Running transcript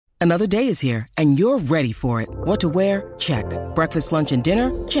Another day is here, and you're ready for it. What to wear? Check. Breakfast, lunch, and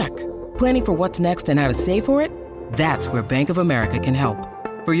dinner? Check. Planning for what's next and how to save for it? That's where Bank of America can help.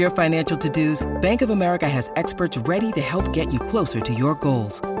 For your financial to-dos, Bank of America has experts ready to help get you closer to your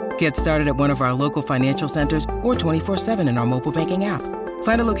goals. Get started at one of our local financial centers or 24/7 in our mobile banking app.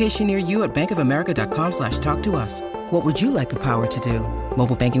 Find a location near you at bankofamerica.com/talktous. What would you like the power to do?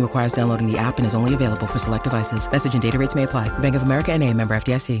 Mobile banking requires downloading the app and is only available for select devices. Message and data rates may apply. Bank of America N.A., member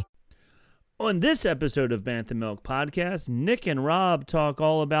FDIC. On this episode of Bantha Milk Podcast, Nick and Rob talk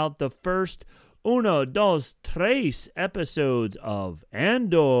all about the first uno, dos, tres episodes of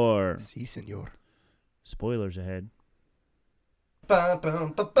Andor. Si, senor. Spoilers ahead.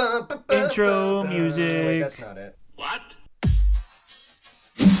 Intro music. Wait, that's not it. What?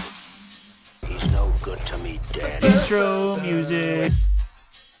 He's no good to me, Dad. Intro music.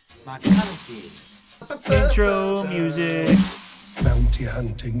 Intro music. Bounty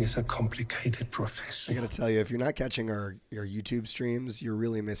hunting is a complicated profession. I gotta tell you, if you're not catching our YouTube streams, you're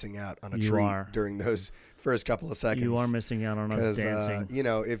really missing out on a You treat are. during those first couple of seconds. You are missing out on us dancing.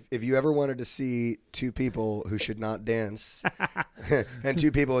 If you ever wanted to see two people who should not dance, and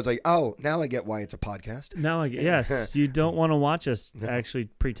two people, it's like, oh, now I get why it's a podcast. Now, yes, you don't want to watch us actually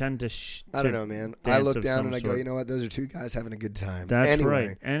pretend to. I don't know, man. I dance look of down some and I go, sort. you know what? Those are two guys having a good time. That's anyway,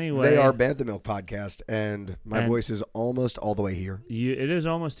 right. Anyway, they are Bantha Milk Podcast, and my And- voice is almost all the way here. It is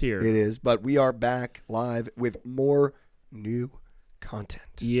almost here. It is, but we are back live with more new content.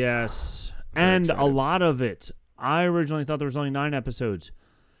 Yes, Very and excited. a lot of it. I originally thought there was only 9 episodes.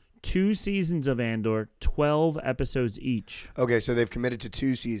 2 seasons of Andor, 12 episodes each. Okay, so they've committed to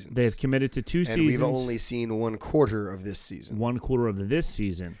 2 seasons. They've committed to 2 and seasons. we've only seen 1/4 of this season. 1/4 of this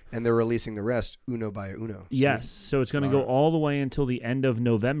season. And they're releasing the rest uno by uno. Yes, so it's going to go all the way until the end of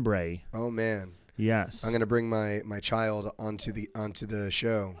November. Oh man, Yes. I'm going to bring my child onto the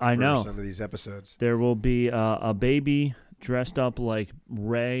show. I for know. some of these episodes. There will be a baby dressed up like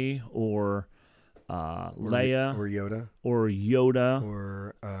Rey or Leia or Yoda or Yoda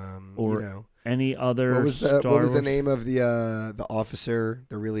or or you know. any other What was Star the Wars. name of the officer,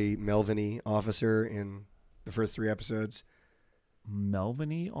 the really Melvin-y officer in the first 3 episodes?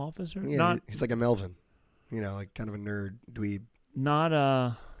 Melvin-y officer? Yeah, he's like a Melvin. You know, like kind of a nerd dweeb. Not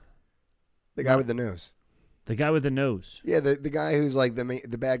The guy with the nose. the guy with the nose. Yeah, the guy who's like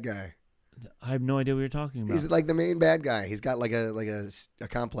the bad guy. I have no idea what you're talking about. He's like the main bad guy. He's got like a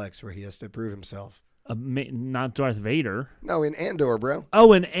complex where he has to prove himself. Not Darth Vader. No, in Andor, bro.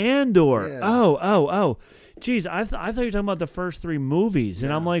 Oh, in Andor. Yeah. Oh. Jeez, I thought you were talking about the first 3 movies,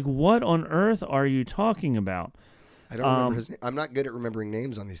 and I'm like, what on earth are you talking about? I don't remember his name. I'm not good at remembering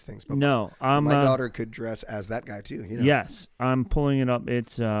names on these things. But No, my daughter could dress as that guy too. You know? Yes, I'm pulling it up.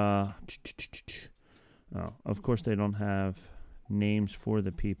 It's oh, of course they don't have names for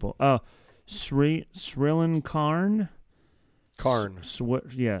the people. Oh, Srillan Karn. Karn.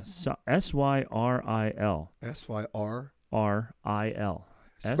 Yes, Syril. SYR. RIL.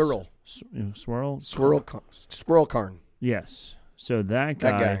 Swirl. Swirl. Squirrel Karn. Yes. So that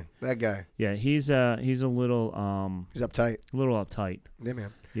guy. That guy. Yeah, he's a little He's uptight. uptight. Yeah,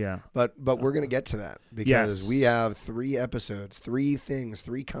 man. Yeah. But we're gonna get to that because Yes. we have 3 episodes, 3 things,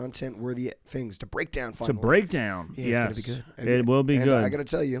 3 content-worthy things to break down. Finally. To break down. Yeah, yes. it's gonna be good. It will be and good. I got to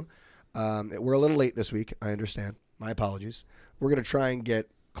tell you, we're a little late this week. I understand. My apologies. We're going to try and get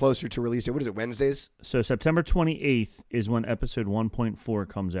closer to release it. What is it, Wednesdays? So September 28th is when episode 1.4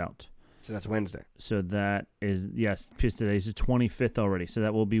 comes out. So that's Wednesday. So that is, yes, because today's the 25th already. So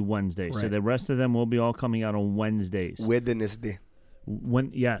that will be Wednesday. So Right. the rest of them will be all coming out on Wednesdays. Wednesday.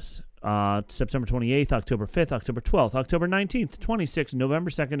 Yes. September 28th, October 5th, October 12th, October 19th, 26th, November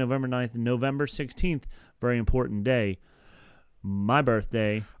 2nd, November 9th, and November 16th. Very important day. My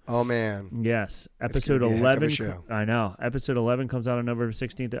birthday. Oh, man. Yes. It's Episode gonna be a heck of a 11. show. I know. Episode 11 comes out on November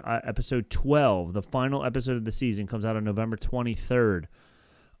 16th. Episode 12, the final episode of the season, comes out on November 23rd.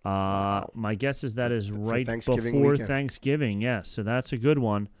 My guess is that is right Thanksgiving before weekend. Thanksgiving. Yes. So that's a good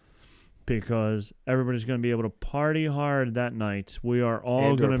one because everybody's going to be able to party hard that night. We are all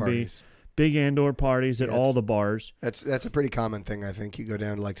Andor going to be parties. big Andor parties at Yeah, all the bars. That's a pretty common thing, I think. You go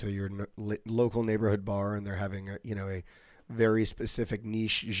down to your local neighborhood bar, and they're having a very specific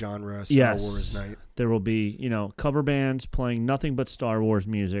niche genre Star Wars night. There will be, cover bands playing nothing but Star Wars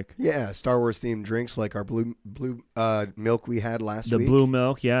music. Yeah, Star Wars themed drinks like our blue milk we had last week. The blue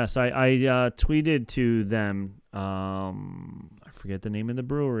milk, yes. I tweeted to them. I forget the name of the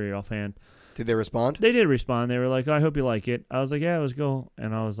brewery offhand. Did they respond? They did respond. They were like, "I hope you like it." I was like, "Yeah, it was cool."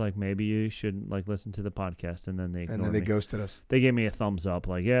 And I was like, "Maybe you should like listen to the podcast." And then they ignored And then they me. ghosted us. They gave me a thumbs up,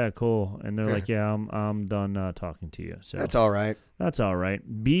 like, "Yeah, cool." And they're like, "Yeah, I'm done talking to you." So That's all right. that's all right.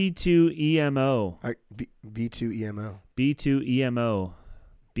 B2EMO. B2EMO. B2EMO.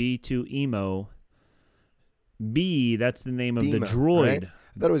 B2EMO. B, that's the name of the BMO, droid. right?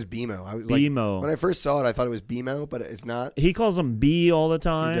 I thought it was BMO. I was BMO. Like, when I first saw it, I thought it was BMO, but it's not. He calls them B all the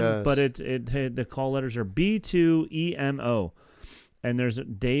time, does. but the call letters are B2EMO. And there's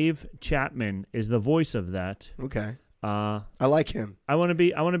Dave Chapman is the voice of that. Okay. I like him. want to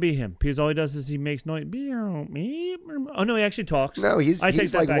be him because all he does is he makes noise. Oh no, he actually talks. No, he's take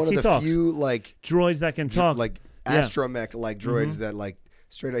that like back. one of He the talks. few like droids that can talk. like Yeah. astromech like droids that like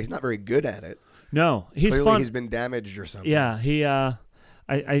straight up. He's not very good at it. No, he's Clearly fun. he's been damaged or something. Yeah, he. I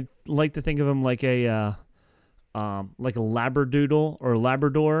like to think of him like a labradoodle or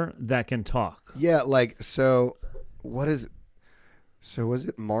Labrador that can talk. Yeah, like so. What is? So was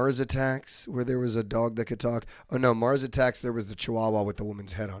it Mars Attacks where there was a dog that could talk? Oh no, Mars Attacks. There was the Chihuahua with the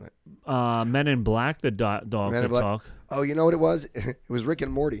woman's head on it. Men in Black, the dog Men in could Black. talk. Oh, you know what it was? It was Rick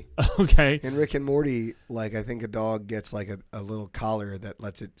and Morty. Okay. In Rick and Morty, like I think a dog gets like a little collar that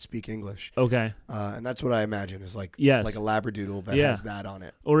lets it speak English. Okay. And that's what I imagine is like Yes. like a Labradoodle that Yeah. has that on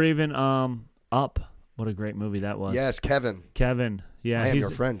it. Or even Up. What a great movie that was. Yes, Kevin. Kevin. Yeah, I am he's your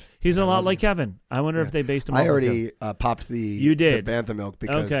friend. He's a I lot love like him. Kevin. I wonder if they based him. I off of already popped the You did. the Bantha milk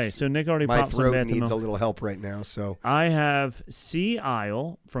because Okay, so Nick already my popped some throat Bantha needs milk. a little help right now. So I have Sea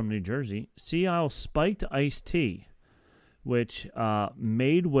Isle from New Jersey. Sea Isle spiked iced tea, which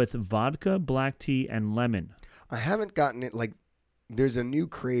made with vodka, black tea, and lemon. I haven't gotten it. Like there's a new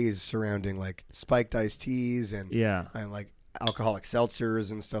craze surrounding like spiked iced teas and Yeah. like alcoholic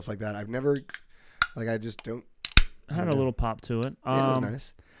seltzers and stuff like that. I've never like I just don't. Had a little pop to it. Yeah, it was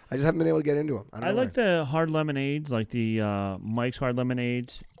nice. I just haven't been able to get into them. I like the hard lemonades, like the Mike's hard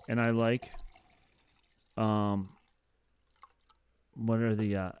lemonades, and I like what are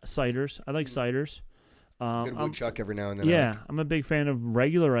the ciders? I like ciders. good woodchuck every now and then. Yeah, I'm a big fan of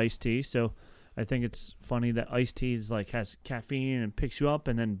regular iced tea, so I think it's funny that iced tea is like has caffeine and picks you up,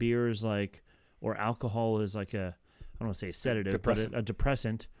 and then beer is like, or alcohol is like I don't want to say a sedative, Depressant. but a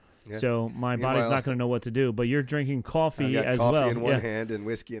depressant. Yeah. So my body's Meanwhile, not going to know what to do. But you're drinking coffee I've got as coffee well. in one Yeah. hand and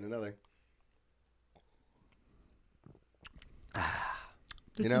whiskey in another.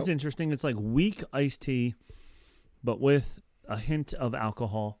 This You know? is interesting. It's like weak iced tea, but with a hint of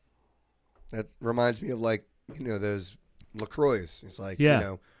alcohol. That reminds me of like those LaCroix. It's like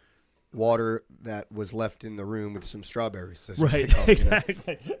Yeah. water that was left in the room with some strawberries. That's what they Right, call it,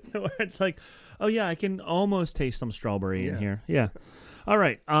 exactly. Where it's like, oh yeah, I can almost taste some strawberry in Yeah. here. Yeah. All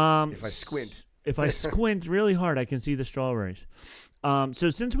right. If I squint. If I squint really hard, I can see the strawberries. So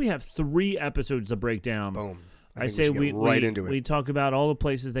since we have 3 episodes to break down, Boom. I think say should get right into it. we talk about all the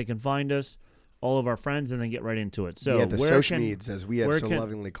places they can find us, all of our friends, and then get right into it. So the where social can, meds, as we have where so can-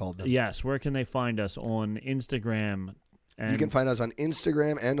 lovingly called them. Yes, where can they find us on Instagram? And You can find us on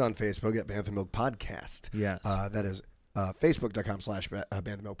Instagram and on Facebook at Bantha Milk Podcast. Yes. That is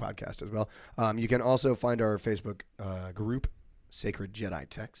Facebook.com/Bantha Milk Podcast as well. You can also find our Facebook group, Sacred Jedi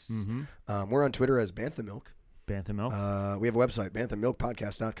Texts. Mm-hmm. We're on Twitter as Bantha Milk. Bantha Milk. We have a website,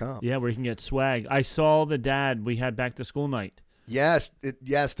 banthamilkpodcast.com. Yeah, where you can get swag. I saw the dad. We had back to school night. Yes,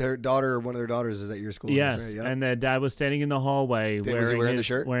 their daughter, one of their daughters is at your school. Yes, That's right, yep. and the dad was standing in the hallway Was he wearing the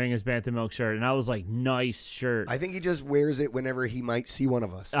shirt? wearing his Bantha Milk shirt, and I was like, nice shirt. I think he just wears it whenever he might see one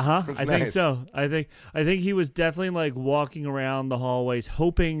of us. I It's think nice. so. I think he was definitely like walking around the hallways,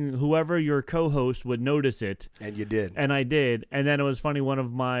 hoping whoever your co-host would notice it. And you did. And I did. And then it was funny. One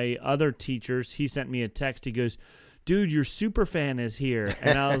of my other teachers, he sent me a text. He goes, "Dude, your super fan is here."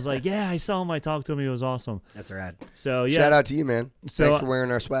 And I was like, "Yeah, I saw him. I talked to him. He was awesome." That's rad. So yeah, Shout out to you, man. So, Thanks for wearing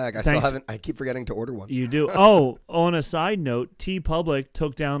our swag. I still thanks. haven't. I keep forgetting to order one. You do. Oh, on a side note, T Public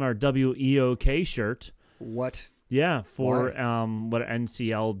took down our WEOK shirt. What? Yeah, for Why? what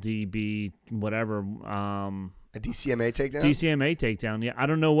NCLDB whatever A DCMA takedown? DCMA takedown. Yeah, I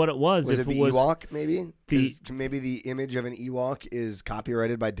don't know what it was. Was if it the was, Ewok, maybe? 'Cause maybe the image of an Ewok is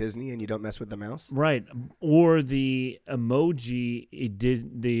copyrighted by Disney and you don't mess with the mouse? Right, or the emoji. It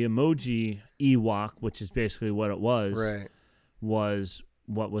did the emoji Ewok, which is basically what it was. Right. Was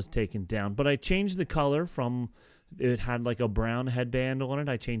what was taken down. But I changed the color from. It had like a brown headband on it.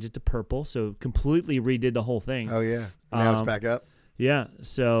 I changed it to purple, so completely redid the whole thing. Oh, yeah. Now it's back up? Yeah,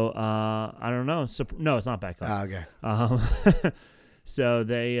 so I don't know. So, no, it's not back up. Ah, okay. So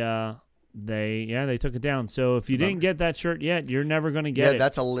they They took it down. So if you didn't get that shirt yet, you're never going to get it.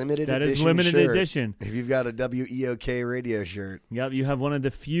 That's a limited That edition is limited shirt. edition. If you've got a WEOK radio shirt. Yep, you have one of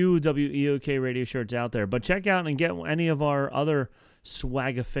the few WEOK radio shirts out there. But check out and get any of our other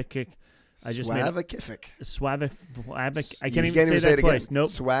swagific. I just made Swavikific. I can't even say that twice. Again. Nope.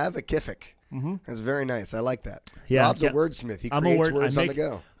 Swavikific. Mm-hmm. That's very nice. I like that. Yeah, Rob's a wordsmith. He I'm creates a words on the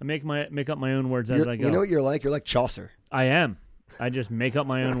go. I make up my own words as I go. You know what you're like? You're like Chaucer. I am. I just make up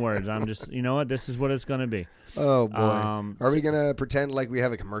my own words. I'm just, you know what? This is what it's going to be. Oh, boy. Are we going to pretend like we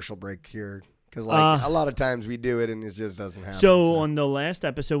have a commercial break here? Because a lot of times we do it and it just doesn't happen. So on the last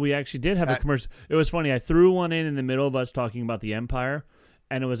episode, we actually did have a commercial. It was funny. I threw one in the middle of us talking about the Empire.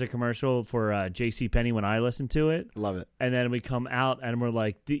 And it was a commercial for JCPenney when I listened to it. Love it. And then we come out and we're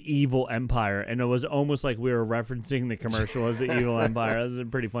like, the evil empire. And it was almost like we were referencing the commercial as the evil empire. I was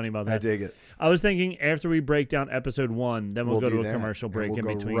pretty funny about that. I dig it. I was thinking after we break down episode 1, then we'll go to a commercial break in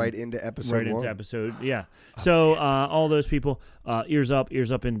between. Right into episode 1. Into episode, yeah. So all those people, ears up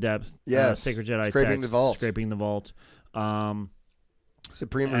in depth. Yes. Sacred Jedi Scraping Text, the Vault.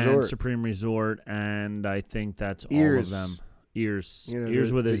 Supreme Resort. And I think that's Ears. all of them. Ears.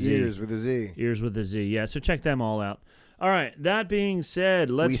 Ears with a Z. Ears with a Z. Yeah, so check them all out. All right, that being said,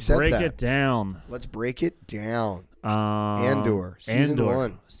 let's break it down. Let's break it down. Andor. Season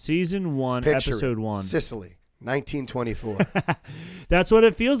 1. Season 1, Picture episode it. 1. Sicily, 1924. That's what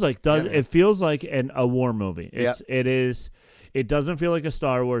it feels like. Yeah, it feels like a war movie. Yep. It is. It doesn't feel like a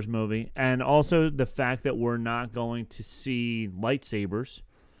Star Wars movie. And also the fact that we're not going to see lightsabers.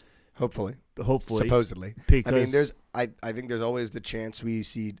 Hopefully. Supposedly. Because I think there's always the chance we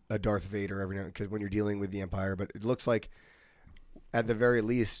see a Darth Vader every now and then, because when you're dealing with the Empire, but it looks like at the very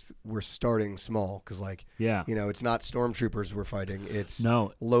least we're starting small, because it's not stormtroopers we're fighting, it's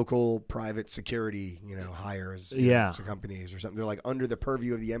local private security, hires, companies or something. They're like under the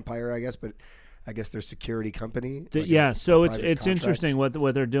purview of the Empire, I guess, but I guess they're security company. So it's interesting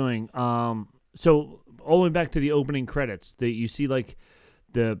what they're doing. So all the way back to the opening credits, you see like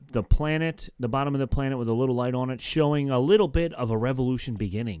the planet, the bottom of the planet with a little light on it, showing a little bit of a revolution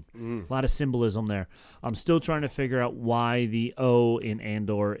beginning. A lot of symbolism there. I'm still trying to figure out why the O in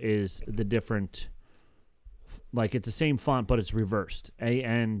Andor is the different, like it's the same font, but it's reversed.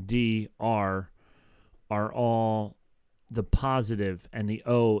 ANDR are all the positive, and the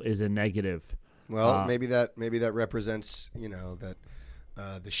O is a negative. Well, maybe that represents, that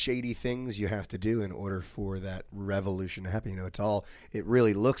the shady things you have to do in order for that revolution to happen. It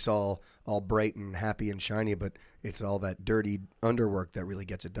really looks all bright and happy and shiny, but it's all that dirty underwork that really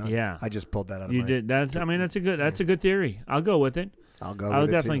gets it done. Yeah, I just pulled that out of you did. That's a good theory. I'll go with it. I'll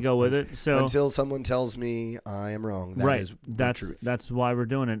definitely go with it. So until someone tells me I am wrong, that's the truth. That's why we're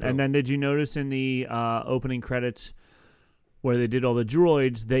doing it. Boom. And then did you notice in the opening credits where they did all the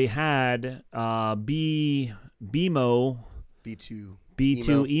droids, they had B2 emo.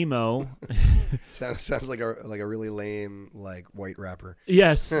 sounds like a really lame white rapper.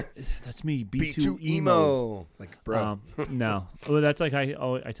 Yes, that's me. B2 emo. Like bro. No, that's like I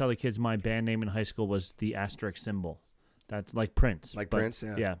tell the kids my band name in high school was the asterisk symbol. That's like Prince. Prince,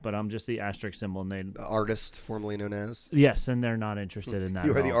 yeah. Yeah, but I'm just the asterisk symbol, and they artist formerly known as. Yes, and they're not interested in that.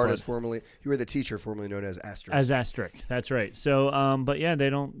 You were the artist formerly. You were the teacher formerly known as asterisk. As asterisk, that's right. So, but yeah, they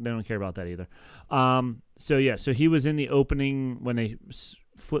don't care about that either. So he was in the opening when they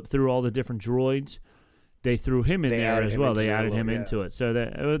flipped through all the different droids. They threw him in there as well. They added him into it. So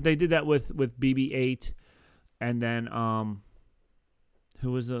they did that with BB-8, and then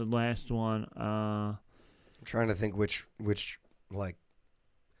who was the last one? I'm trying to think which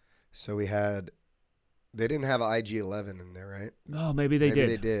so we had. They didn't have IG-11 in there, right? Oh, maybe they did.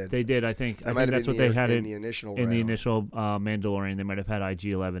 They did. They did. I think that's what they had in the initial in the initial Mandalorian. They might have had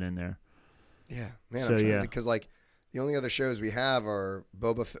IG-11 in there. Yeah, man. So, I'm trying because the only other shows we have are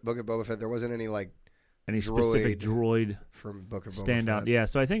Book of Boba Fett. There wasn't any specific droid from Book of Boba standout. Fett. Yeah,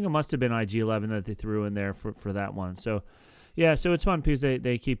 so I think it must have been IG-11 that they threw in there for that one. So. Yeah, so it's fun because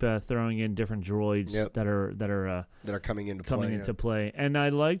they keep throwing in different droids that are coming into play. And I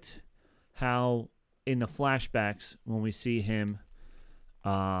liked how in the flashbacks when we see him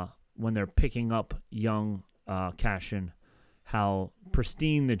when they're picking up young Cassian, how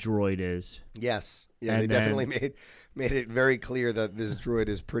pristine the droid is. Yes, yeah, they definitely made it very clear that this droid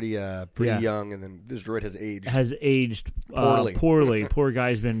is pretty young, and then this droid has aged poorly. Poor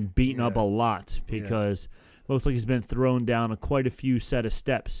guy's been beaten up a lot because. Looks like he's been thrown down quite a few set of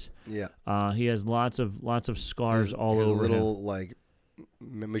steps. Yeah, he has lots of scars all over him. Little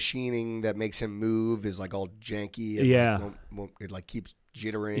machining that makes him move is all janky. And it keeps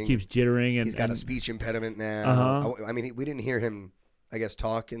jittering. He keeps jittering, and he's got a speech impediment now. Uh-huh. We didn't hear him. I guess,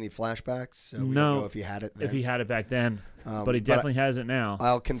 talk in the flashbacks. So we No, don't know if he had it then. if he had it back then, but he definitely has it now.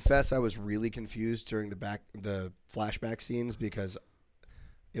 I'll confess I was really confused during the flashback scenes because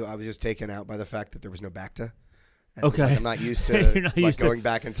I was just taken out by the fact that there was no Bacta. And Okay. I'm not used to You're not used to- going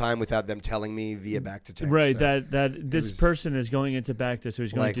back in time without them telling me via Bacta text. Right, So that this was- person is going into Bacta, so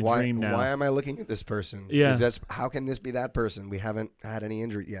he's going to why, dream now. Why am I looking at this person? Yeah. How can this be that person? We haven't had any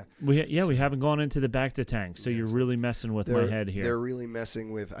injury yet. We haven't gone into the Bacta tank, so you're really messing with my head here. They're really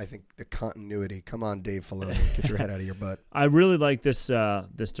messing with, I think, the continuity. Come on, Dave Filoni, get your head out of your butt. I really like this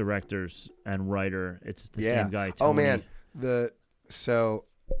this director's and writer. It's the same guy. Tony. Oh man, so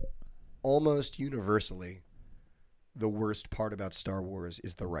almost universally, the worst part about Star Wars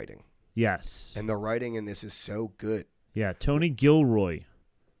is the writing. Yes. And the writing in this is so good. Yeah, Tony Gilroy.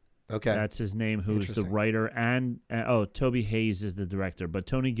 Okay. That's his name, who's the Interesting. writer. And Toby Hayes is the director, but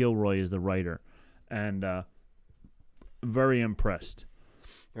Tony Gilroy is the writer. And very impressed.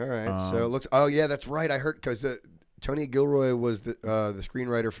 All right. So it looks. Oh yeah, that's right. I heard because Tony Gilroy was the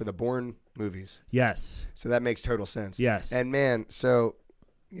screenwriter for the Bourne movies. Yes. So that makes total sense. Yes. And man, so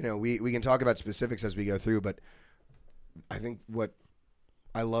we can talk about specifics as we go through, but I think what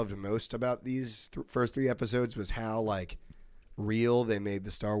I loved most about these first 3 episodes was how like real they made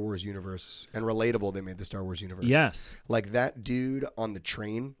the Star Wars universe and relatable they made the Star Wars universe. Yes. Like that dude on the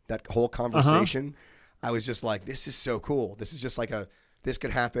train, that whole conversation, I was just like, this is so cool. This is just like this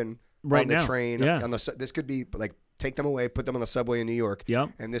could happen right on the now. train. Yeah. This could be like, take them away, put them on the subway in New York. Yep.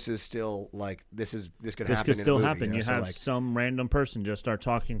 And this is still like, this could This happen could still in a movie, happen. You So, have like, some random person just start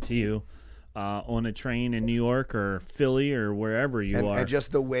talking to you on a train in New York or Philly or wherever you are. And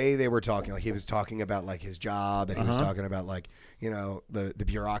just the way they were talking, like he was talking about like his job, and he was talking about like the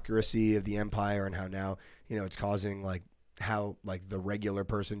bureaucracy of the empire and how now it's causing like how like the regular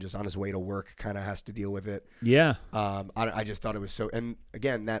person just on his way to work kind of has to deal with it. Yeah. I just thought it was so, and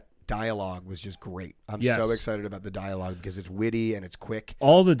again that dialogue was just great. I'm Yes. so excited about the dialogue because it's witty and it's quick.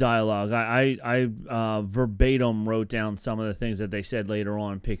 All the dialogue, I verbatim wrote down some of the things that they said later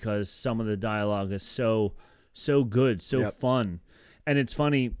on because some of the dialogue is so good, so fun. And it's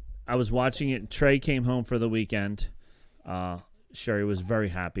funny, I was watching it. Trey came home for the weekend. Sherry was very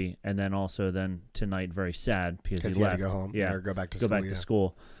happy, and then tonight very sad because he had left. to go home, yeah, or go back to go school. back to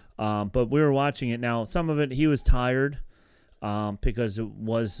school. But we were watching it. Now, some of it he was tired because it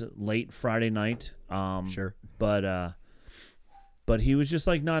was late Friday night. Sure, but he was just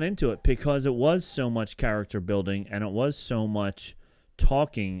like not into it because it was so much character building and it was so much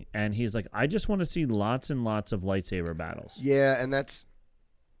talking, and he's like, I just want to see lots and lots of lightsaber battles. Yeah, and that's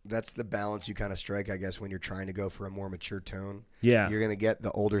the balance you kind of strike, I guess, when you're trying to go for a more mature tone. Yeah. You're going to get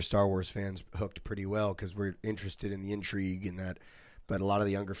the older Star Wars fans hooked pretty well because we're interested in the intrigue and that. But a lot of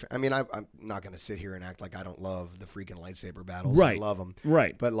the younger I'm not going to sit here and act like I don't love the freaking lightsaber battles. Right. I love them.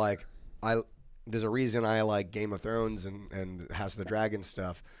 Right. But, like, there's a reason I like Game of Thrones and House of the Dragon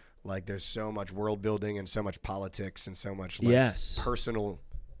stuff. Like, there's so much world building and so much politics and so much, like, Yes. personal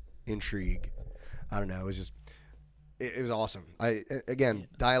intrigue. I don't know. It was just... It was awesome.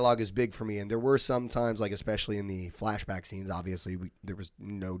 Dialogue is big for me, and there were some times, like especially in the flashback scenes, obviously there was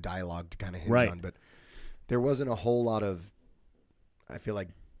no dialogue to kind of hinge on, but there wasn't a whole lot of, I feel like,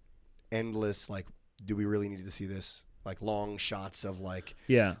 endless, like, do we really need to see this? Like long shots of like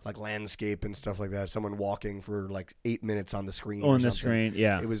landscape and stuff like that. Someone walking for like 8 minutes on the screen. On the screen,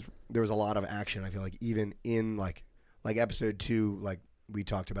 yeah. There was a lot of action. I feel like even in like episode 2, like we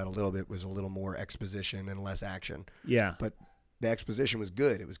talked about a little bit, was a little more exposition and less action. Yeah. But the exposition was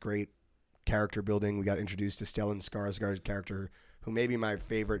good. It was great character building. We got introduced to Stellan Skarsgård's character, who may be my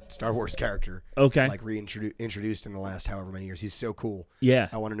favorite Star Wars character. Okay. Like introduced in the last however many years. He's so cool. Yeah.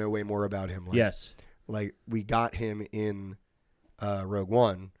 I want to know way more about him. Like, yes. Like we got him in Rogue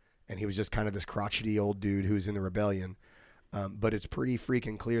One, and he was just kind of this crotchety old dude who's in the rebellion. But it's pretty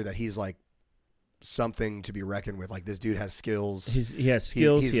freaking clear that he's like something to be reckoned with. Like this dude has skills. He has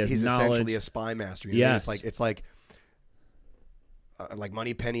skills. He has he's knowledge. Essentially a spy master. You know? It's like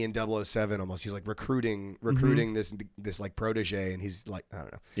Moneypenny in 007 almost. He's like recruiting this like protege, and he's like, I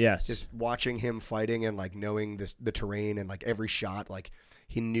don't know. Yes. Just watching him fighting and like knowing the terrain and like every shot, like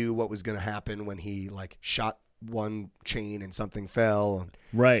he knew what was going to happen when he like shot one chain and something fell.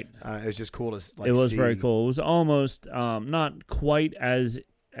 Right. It was just cool to like. It was see. very cool. It was almost not quite as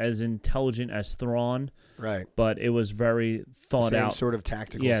intelligent as Thrawn, right? But it was very thought out, sort of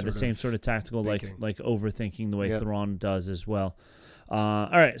tactical. Yeah, the same sort of tactical, thinking. like overthinking the way Thrawn does as well. All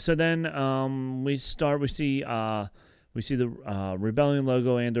right, so then we see the Rebellion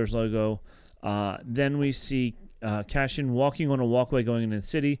logo, Andor's logo. Then we see Cassian walking on a walkway going into the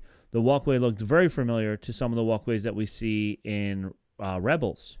city. The walkway looked very familiar to some of the walkways that we see in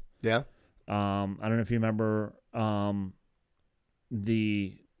Rebels. Yeah. I don't know if you remember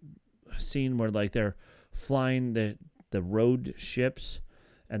the scene where like they're flying the road ships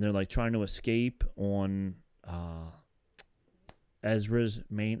and they're like trying to escape on Ezra's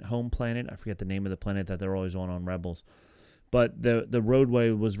main home planet. I forget the name of the planet that they're always on Rebels. But the roadway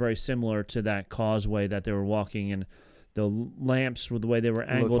was very similar to that causeway that they were walking, and the lamps with the way they were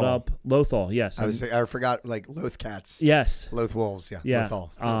angled Lothal. up. Lothal, yes. I forgot, like, Loth cats. Yes. Loth wolves, yeah. Yeah.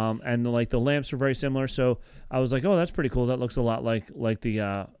 Lothal. And like the lamps were very similar, so I was like, oh, that's pretty cool. That looks a lot like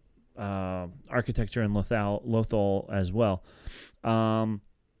the architecture in Lothal as well.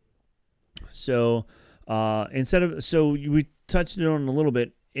 So we touched on it a little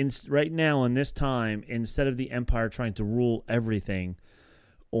bit. Right now in this time, instead of the Empire trying to rule everything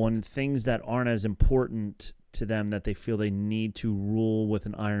on things that aren't as important to them that they feel they need to rule with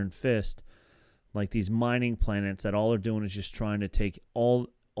an iron fist, like these mining planets that all they're doing is just trying to take all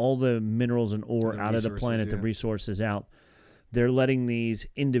the minerals and ore out of the planet, the resources out. They're letting these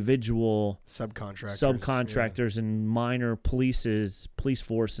individual subcontractors and minor police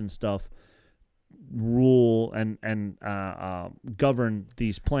force and stuff rule and govern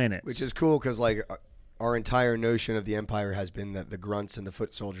these planets, which is cool because like our entire notion of the Empire has been that the grunts and the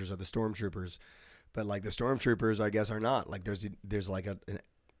foot soldiers are the stormtroopers, but like the stormtroopers I guess are not. Like there's like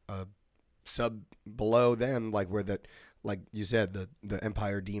a sub below them, like where that, like you said, the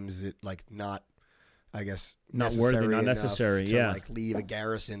Empire deems it like not, I guess, not worthy, not necessary to yeah, like leave a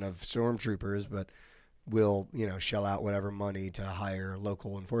garrison of stormtroopers, but will, shell out whatever money to hire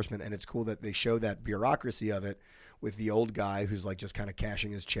local enforcement. And it's cool that they show that bureaucracy of it with the old guy who's like just kind of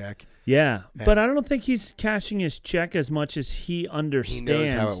cashing his check. Yeah, but I don't think he's cashing his check as much as he understands. He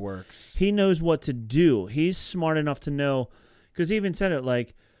knows how it works. He knows what to do. He's smart enough to know, because he even said it,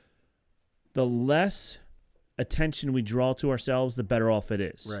 like, the less attention we draw to ourselves, the better off it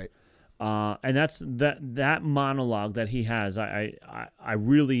is. Right. And that's that monologue that he has. I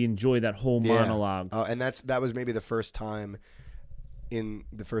really enjoy that whole monologue. Oh, and that was maybe the first time in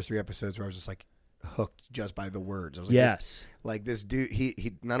the first 3 episodes where I was just like hooked just by the words. I was like, yes. This dude,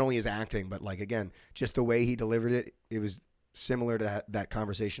 he not only is acting, but like again, just the way he delivered it, it was similar to that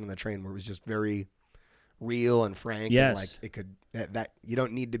conversation on the train where it was just very real and frank. Yes. And like it could that you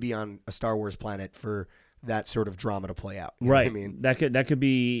don't need to be on a Star Wars planet for that sort of drama to play out. You know what I mean? That could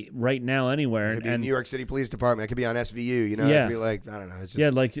be right now anywhere. It could be New York City Police Department. It could be on SVU. Yeah. It could be like, I don't know. It's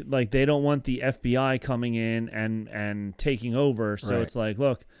just, like they don't want the FBI coming in and taking over. So It's like,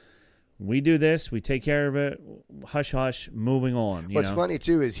 look, we do this, we take care of it. Hush, hush. Moving on. What's funny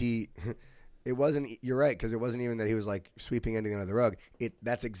too is it wasn't. You're right, because it wasn't even that he was like sweeping anything under the rug.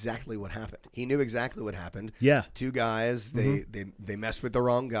 That's exactly what happened. He knew exactly what happened. Yeah, 2 guys. They messed with the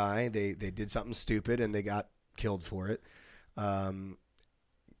wrong guy. They did something stupid and they got killed for it.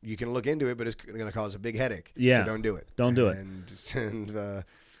 You can look into it, but it's going to cause a big headache. Yeah, so don't do it. Don't do it. And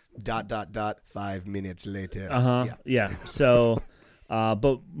 5 minutes later. Yeah. So.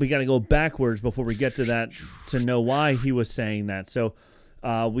 But we got to go backwards before we get to that to know why he was saying that. So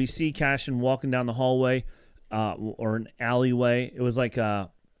we see Cassian walking down the hallway or an alleyway. It was like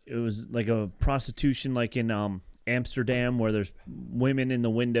a prostitution like in Amsterdam where there's women in the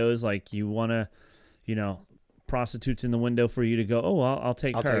windows. Like you want to, prostitutes in the window for you to go, oh, I'll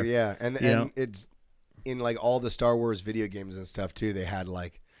take her. Yeah, and it's in like all the Star Wars video games and stuff too. They had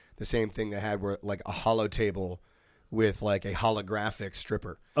like the same thing they had where like a holo table with like a holographic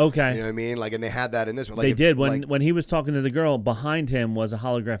stripper. Okay. You know what I mean? Like, and they had that in this one. Like they did. When he was talking to the girl, behind him was a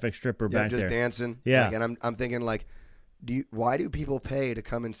holographic stripper back just there. Just dancing. Yeah. Like, and I'm thinking like, why do people pay to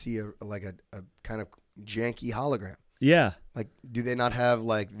come and see a kind of janky hologram? Yeah. Like, do they not have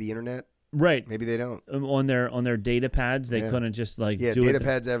like the internet? Right. Maybe they don't. On their data pads, they couldn't just like do data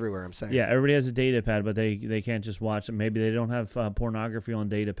pads everywhere, I'm saying. Yeah, everybody has a data pad, but they can't just watch it. Maybe they don't have pornography on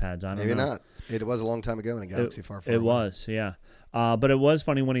data pads. I don't know. Maybe not. It was a long time ago in a galaxy far, far away. It was, yeah. But it was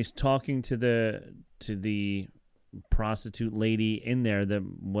funny when he's talking to the prostitute lady in there, the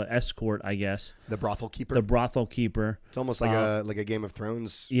escort, I guess. The brothel keeper. The brothel keeper. It's almost like a Game of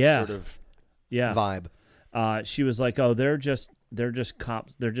Thrones sort of vibe. She was like, "Oh, they're just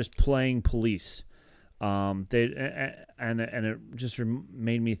cops. They're just playing police." And it just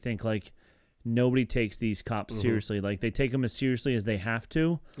made me think like nobody takes these cops seriously. Like they take them as seriously as they have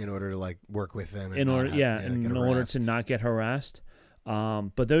to in order to like work with them. In order to not get harassed.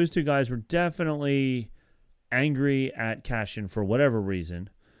 But those 2 guys were definitely angry at Cassian for whatever reason.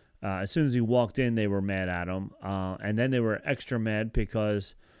 As soon as he walked in, they were mad at him, and then they were extra mad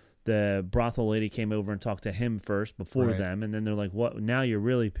because the brothel lady came over and talked to him first before them, and then they're like, "What? Now you're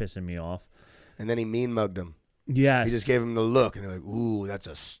really pissing me off." And then he mean mugged him. Yes. He just gave him the look, and they're like, "Ooh,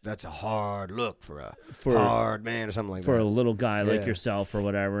 that's a hard look for a hard man or something like for that." For a little guy like yourself or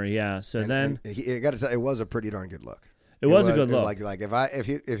whatever. Yeah. So then I got to say, it was a pretty darn good look. It was a good look. Like if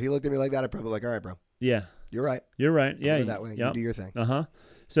he looked at me like that, I'd probably be like, "All right, bro. Yeah. You're right. You're right. Yeah. Go that way. You do your thing." Uh-huh.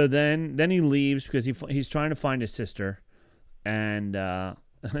 So then he leaves because he's trying to find his sister, and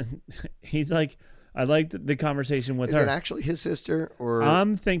he's like, I liked the conversation with her. Is it actually his sister, or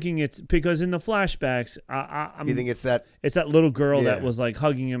I'm thinking it's because in the flashbacks, you think it's that little girl that was like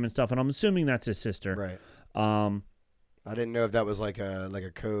hugging him and stuff, and I'm assuming that's his sister. Right. I didn't know if that was like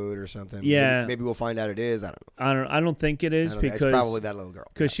a code or something. Yeah. Maybe we'll find out it is. I don't know. I don't think it is because it's probably that little girl.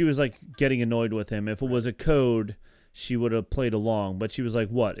 Because she was like getting annoyed with him. If it was a code, she would have played along. But she was like,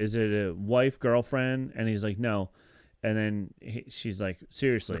 "What is it? A wife, girlfriend?" And he's like, "No." And then she's like,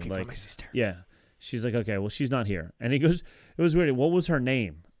 "Seriously, looking like for my sister." Yeah. She's like, "Okay, well, she's not here." And he goes, "It was weird. What was her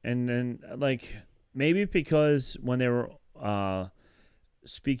name?" And then like maybe because when they were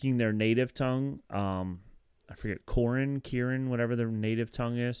speaking their native tongue, I forget, Kieran, whatever their native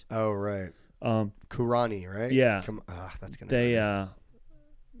tongue is. Oh, right. Kurani, right? Yeah. That's gonna. They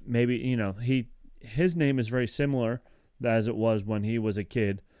maybe his name is very similar as it was when he was a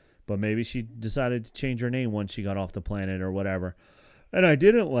kid, but maybe she decided to change her name once she got off the planet or whatever. And I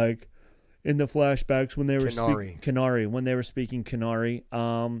didn't like in the flashbacks when they were Kenari when they were speaking Kenari.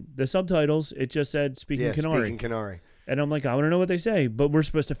 The subtitles it just said speaking Kenari. Speaking Kenari. And I'm like, I want to know what they say, but we're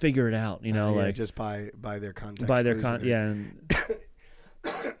supposed to figure it out, like just by their context. By their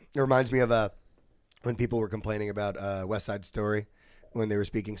It reminds me of when people were complaining about West Side Story when they were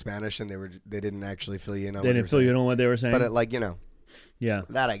speaking Spanish and they didn't actually fill you in on. They didn't fill you in on what they were saying. But yeah,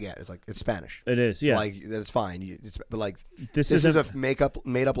 that I get. It's like it's Spanish. It is, yeah. Like that's fine. But like this is a made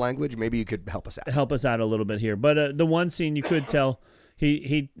up language. Maybe you could help us out. Help us out a little bit here. But the one scene you could tell.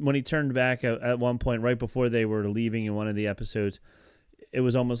 He when he turned back at one point right before they were leaving in one of the episodes, it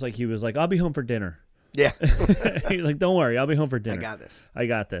was almost like he was like, "I'll be home for dinner." Yeah. He's like, "Don't worry, I'll be home for dinner. I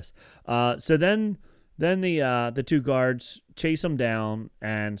got this." So then the two guards chase him down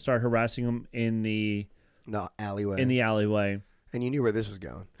and start harassing him in the alleyway. And you knew where this was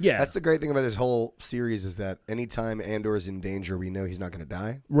going. Yeah. That's the great thing about this whole series is that anytime Andor's in danger, we know he's not going to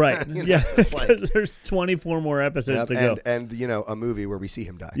die. Right. Yeah. Because there's 24 more episodes to go. And a movie where we see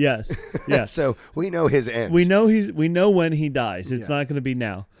him die. Yes. Yeah. So we know his end. We know when he dies. It's not going to be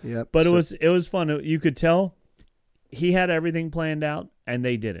now. Yep. But it was fun. You could tell he had everything planned out and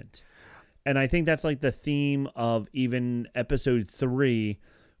they didn't. And I think that's like the theme of even episode 3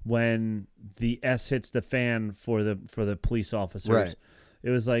 when the S hits the fan for the police officers. Right.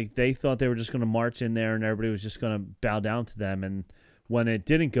 It was like they thought they were just going to march in there and everybody was just going to bow down to them. And when it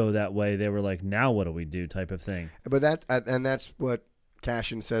didn't go that way, they were like, now what do we do type of thing. But that's what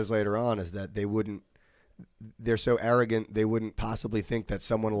Cassian says later on is that they're so arrogant they wouldn't possibly think that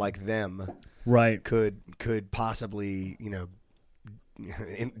someone like them could possibly,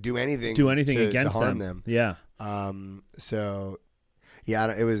 do anything against to harm them. Yeah. So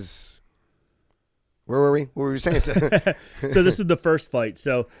yeah, it was. Where were we? What were we saying? So this is the first fight.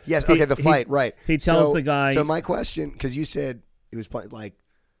 So yes, okay, the fight, right? He tells the guy. So my question, because you said it was like,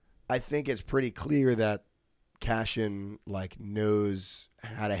 I think it's pretty clear that Cassian knows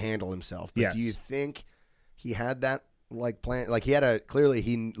how to handle himself. But yes. Do you think he had that plan? Like he had clearly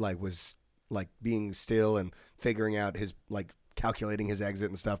he was being still and figuring out his calculating his exit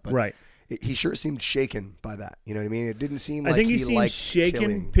and stuff. But right. He sure seemed shaken by that. You know what I mean? It didn't seem I think he seemed shaken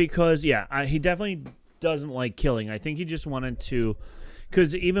killing. Because, he definitely doesn't like killing. I think he just wanted to,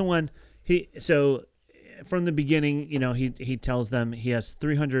 because even when from the beginning, he tells them he has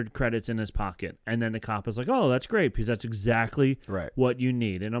 300 credits in his pocket. And then the cop is like, oh, that's great because that's exactly what you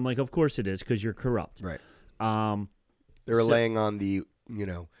need. And I'm like, of course it is because you're corrupt. Right. They're relying on the,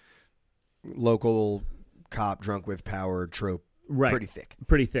 local cop drunk with power trope. Right.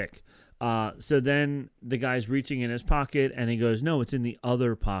 Pretty thick. So then the guy's reaching in his pocket, and he goes, no, it's in the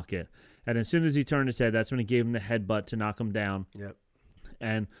other pocket. And as soon as he turned his head, that's when he gave him the headbutt to knock him down. Yep.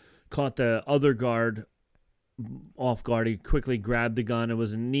 And caught the other guard off guard. He quickly grabbed the gun. It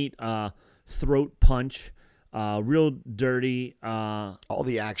was a neat throat punch, real dirty. All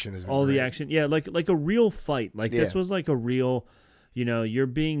the action is all great. The action. Yeah, like a real fight. This was like a real, you're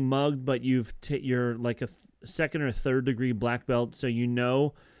being mugged, but you're like a second or third degree black belt, so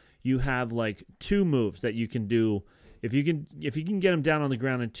you have 2 moves that you can do. If you can get him down on the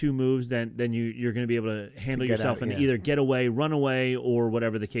ground in 2 moves, then you're going to be able to handle yourself and either get away, run away, or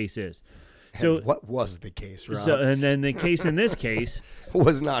whatever the case is. So and what was the case, Rob? So and then the case in this case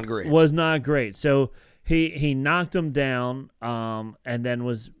was not great. Was not great. So he knocked him down, and then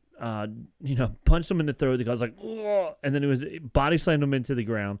was punched him in the throat. The guy was like, "Ugh," and then it was body slammed him into the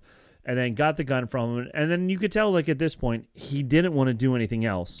ground, and then got the gun from him. And then you could tell, like, at this point, he didn't want to do anything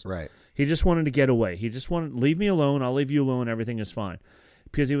else. Right. He just wanted to get away. He just wanted, leave me alone. I'll leave you alone. Everything is fine.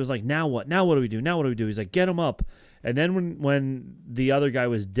 Because he was like, now what? Now what do we do? Now what do we do? He's like, get him up. And then when the other guy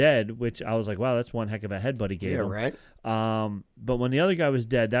was dead, which I was like, wow, that's one heck of a headbutt he gave him. Yeah, right. But when the other guy was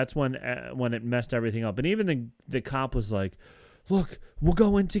dead, that's when it messed everything up. And even the cop was like, look, we'll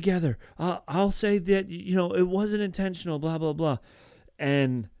go in together. I'll say that, it wasn't intentional, blah, blah, blah.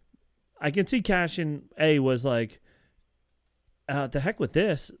 And I can see Cashin A was like, the heck with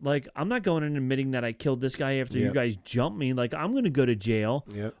this. Like, I'm not going in and admitting that I killed this guy after you guys jumped me. Like, I'm going to go to jail.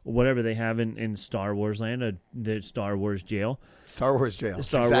 Yep. Whatever they have in Star Wars land, the Star Wars jail. Star Wars jail.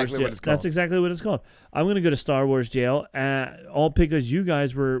 Star That's Wars exactly jail. what it's called. That's exactly what it's called. I'm going to go to Star Wars jail, all because you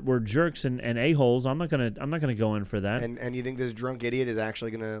guys were jerks and a-holes. I'm not gonna go in for that. And you think this drunk idiot is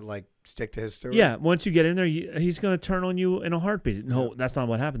actually going to, like, stick to his story? Yeah, once you get in there, he's going to turn on you in a heartbeat. No, that's not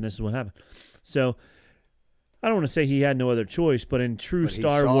what happened. This is what happened. So I don't want to say he had no other choice, but in true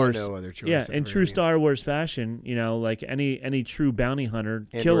Star Wars, no other choice. yeah, in true Star Wars fashion, like any true bounty hunter,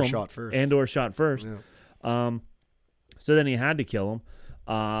 and kill or him shot first. and or shot first. Yeah. So then he had to kill him.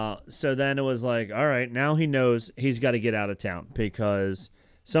 So then it was like, all right, now he knows he's got to get out of town because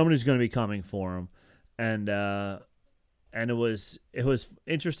somebody's going to be coming for him, and it was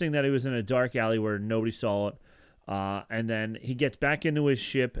interesting that he was in a dark alley where nobody saw it, and then he gets back into his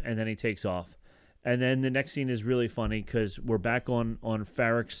ship and then he takes off. And then the next scene is really funny because we're back on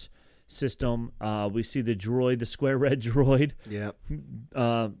Farrak's system. We see the droid, the square red droid. Yeah.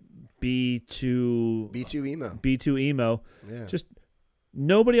 B2 Emo. B2 Emo. Yeah. Just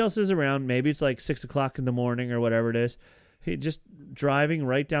nobody else is around. Maybe it's like 6 o'clock in the morning or whatever it is. He just driving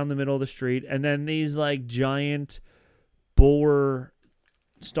right down the middle of the street. And then these like giant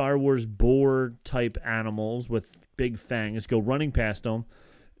Star Wars boar type animals with big fangs go running past him.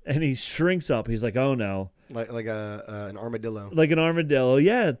 And he shrinks up. He's like, "Oh no!" Like an armadillo. Like an armadillo,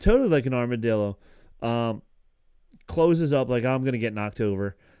 yeah, totally like an armadillo. Closes up like I'm gonna get knocked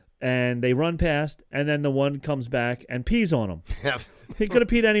over, and they run past. And then the one comes back and pees on him. He could have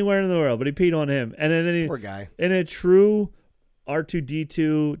peed anywhere in the world, but he peed on him. And then he, poor guy. In a true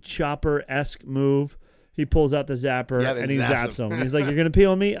R2D2 chopper-esque move, he pulls out the zapper and he zaps him. He's like, "You're gonna pee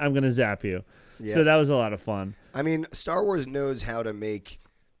on me? I'm gonna zap you." Yeah. So that was a lot of fun. I mean, Star Wars knows how to make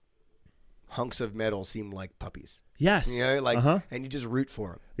hunks of metal seem like puppies. Yes. And you just root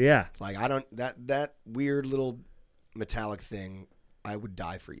for them. Yeah. It's like, that weird little metallic thing, I would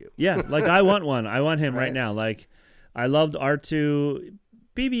die for you. Yeah, like I want one. I want him right now. Like, I loved R2.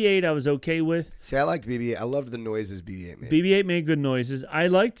 BB-8 I was okay with. See, I liked BB-8. I loved the noises BB-8 made. BB-8 made good noises. I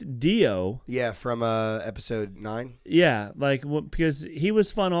liked Dio. Yeah, from episode 9. Yeah, like because he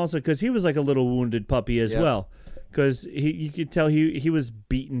was fun also because he was like a little wounded puppy as well. Because you could tell he was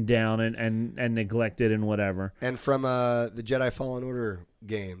beaten down and neglected and whatever. And from the Jedi Fallen Order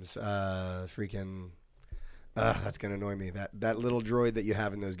games, that's going to annoy me. That little droid that you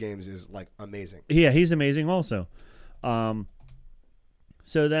have in those games is, like, amazing. Yeah, he's amazing also. So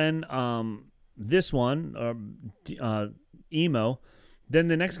then this one, Emo, then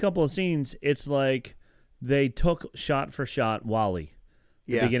the next couple of scenes, it's like they took shot for shot Wally.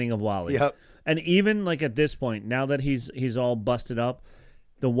 The beginning of Wally. Yep. And even like at this point, now that he's all busted up,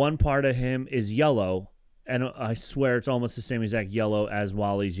 the one part of him is yellow, and I swear it's almost the same exact yellow as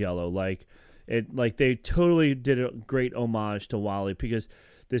Wally's yellow. Like they totally did a great homage to Wally because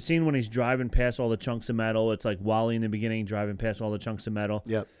the scene when he's driving past all the chunks of metal, it's like Wally in the beginning driving past all the chunks of metal.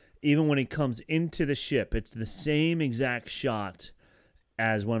 Yep. Even when he comes into the ship, it's the same exact shot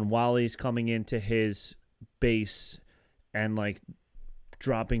as when Wally's coming into his base and like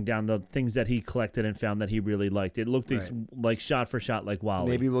dropping down the things that he collected and found that he really liked. It looked like shot for shot like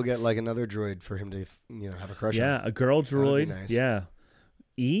Wally. Maybe we'll get like another droid for him to have a crush on. Yeah, a girl droid. Nice. Yeah.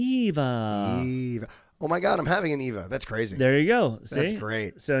 Eva. Oh my God, I'm having an Eva. That's crazy. There you go. See? That's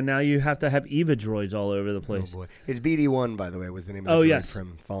great. So now you have to have Eva droids all over the place. Oh boy. His BD-1, by the way, was the name of the droid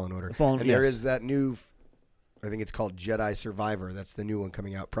from Fallen Order. And there is that new, I think it's called Jedi Survivor. That's the new one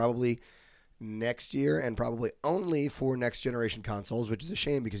coming out probably next year and probably only for next generation consoles, which is a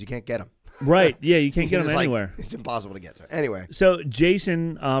shame because you can't get them. Right. Yeah, you can't get them anywhere. It's impossible to get to. Anyway. So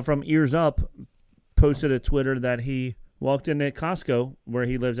Jason from Ears Up posted a Twitter that he walked into Costco where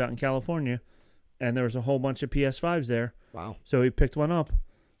he lives out in California and there was a whole bunch of PS5s there. Wow. So he picked one up.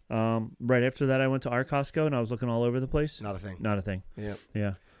 Right after that, I went to our Costco and I was looking all over the place. Not a thing. Not a thing. Yeah.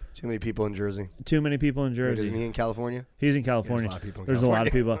 Yeah. Too many people in Jersey. Too many people in Wait, Jersey. isn't he in California? He's in California. There's a lot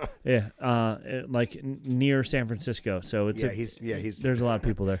of people in California. There's a lot of people. Yeah, like near San Francisco. So it's there's a lot of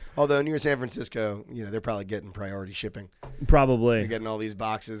people there. Although near San Francisco, they're probably getting priority shipping. Probably. They're getting all these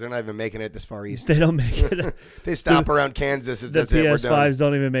boxes. They're not even making it this far east. They don't make it. They stop around Kansas. The PS5s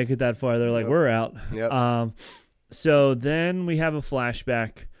don't even make it that far. They're like, we're out. Yep. So then we have a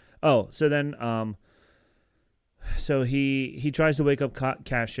flashback. Oh, so then so he tries to wake up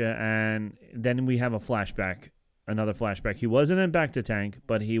Kasha, and then we have a flashback, another flashback. He wasn't in Bacta Tank,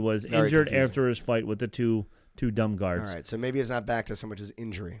 but he was injured after his fight with the two dumb guards. All right, so maybe it's not Bacta so much as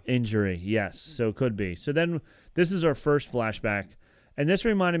injury. Injury, yes. So it could be. So then this is our first flashback, and this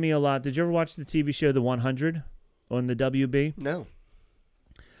reminded me a lot. Did you ever watch the TV show The 100 on the WB? No.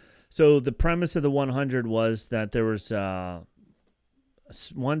 So the premise of The 100 was that there was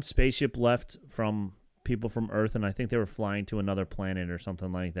one spaceship left from people from Earth, and I think they were flying to another planet or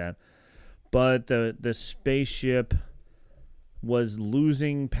something like that. But the spaceship was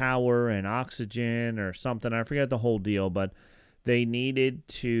losing power and oxygen or something. I forget the whole deal, but they needed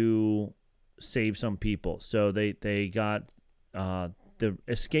to save some people. So they got the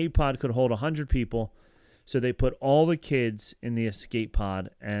escape pod could hold 100 people. So they put all the kids in the escape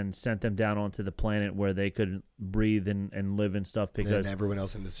pod and sent them down onto the planet where they could breathe and live and stuff. Because and everyone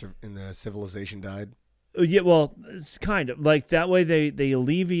else in the civilization died. Yeah, well, it's kind of like that way. They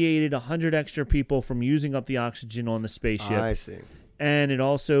alleviated 100 extra people from using up the oxygen on the spaceship. I see. And it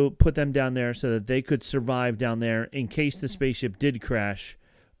also put them down there so that they could survive down there in case the spaceship did crash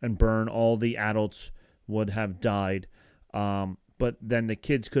and burn. All the adults would have died. But then the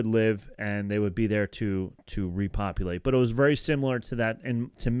kids could live, and they would be there to repopulate. But it was very similar to that, and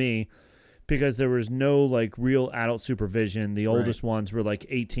to me, because there was no like real adult supervision. The oldest ones were like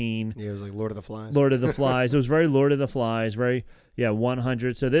 18. Yeah, it was like Lord of the Flies. Lord of the Flies. It was very Lord of the Flies. Very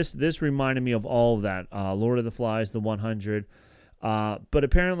 100. So this reminded me of all of that. Lord of the Flies, the 100. But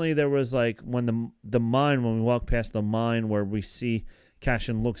apparently there was like when the mine, when we walk past the mine where we see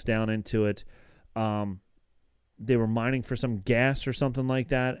Cashin looks down into it. They were mining for some gas or something like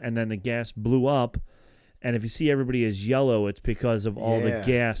that, and then the gas blew up. And if you see everybody is yellow, it's because of all the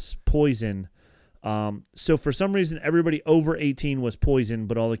gas poison. So for some reason, everybody over 18 was poisoned,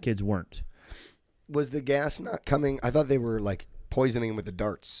 but all the kids weren't. Was the gas not coming? I thought they were like poisoning him with the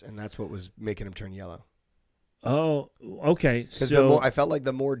darts, and that's what was making him turn yellow. Oh, okay. So I felt like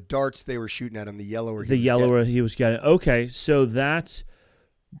the more darts they were shooting at him, the yellower he was getting. Okay, so that's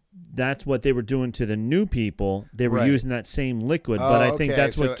what they were doing to the new people. They were using that same liquid, but I think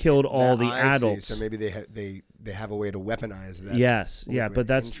that's what killed all the adults. So maybe they have a way to weaponize that. Yes, liquid. Yeah, but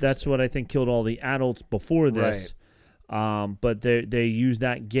that's what I think killed all the adults before this. Right. But they used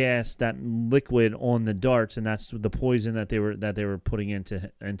that gas, that liquid on the darts, and that's the poison that they were putting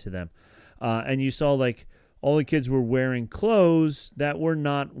into them. And you saw like all the kids were wearing clothes that were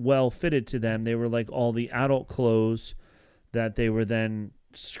not well fitted to them. They were like all the adult clothes that they were then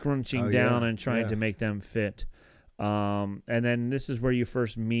scrunching down and trying to make them fit. And then this is where you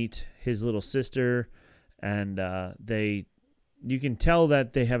first meet his little sister, and you can tell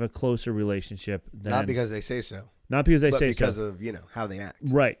that they have a closer relationship. Not because they say so. Not because they say so. Because of, how they act.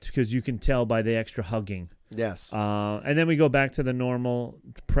 Right, because you can tell by the extra hugging. Yes. And then we go back to the normal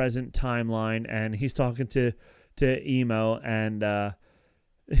present timeline, and he's talking to Emo, and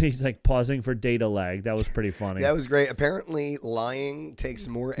he's like pausing for data lag. That was pretty funny. That was great. Apparently, lying takes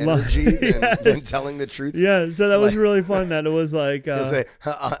more energy than telling the truth. Yeah, so that was really fun. That it was like he'll say,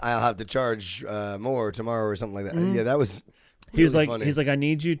 "I'll have to charge more tomorrow" or something like that. Mm-hmm. Yeah, that was. Really funny. He's like, I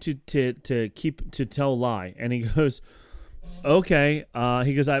need you to tell lie, and he goes, okay.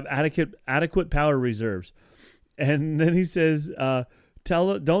 He goes, I have adequate power reserves, and then he says,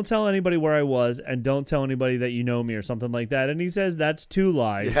 don't tell anybody where I was, and don't tell anybody that you know me or something like that. And he says that's 2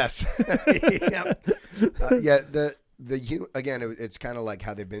 lies. Yes. Again, it's kind of like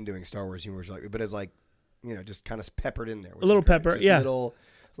how they've been doing Star Wars humor, but it's like, just kind of peppered in there. A little pepper, just little,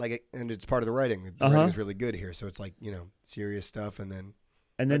 and it's part of the writing. The writing is really good here, so it's like serious stuff, and then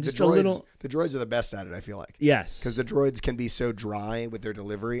just the droids, a little. The droids are the best at it, I feel like. Yes, because the droids can be so dry with their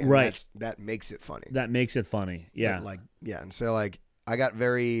delivery, and that makes it funny. That makes it funny. Yeah, and so I got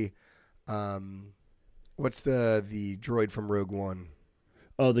very, what's the droid from Rogue One?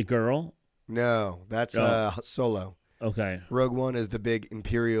 Oh, the girl? No, that's Solo. Okay. Rogue One is the big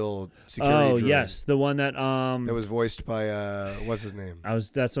Imperial security droid. Oh, yes, the one that it was voiced by what's his name?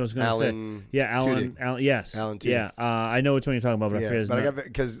 That's what I was going to say. Yeah, Alan. Yes. Alan Tudyk. Yeah, I know which one you're talking about, but I forget his name. But I got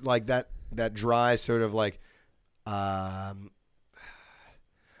because like that dry sort of like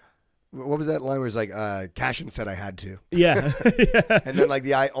what was that line where it's like, Cashin said I had to. Yeah. Yeah. And then like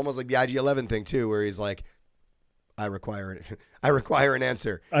almost like the IG-11 thing too, where he's like, I require an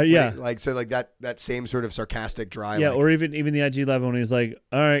answer. Yeah. Like, so like that same sort of sarcastic dry. Yeah. Like, Or even the IG-11 when he's like,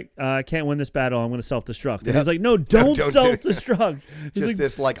 all right, I can't win this battle. I'm going to self-destruct. And he's like, no, don't self-destruct. Just like,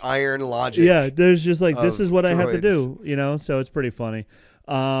 this like iron logic. Yeah. There's just like, this is what I have to do, so it's pretty funny.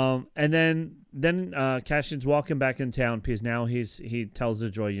 And then Cashin's walking back in town because now he tells the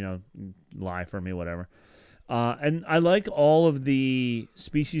droid, lie for me, whatever. And I like all of the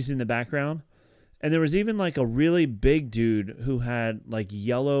species in the background. And there was even like a really big dude who had like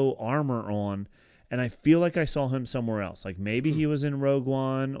yellow armor on. And I feel like I saw him somewhere else. Like maybe he was in Rogue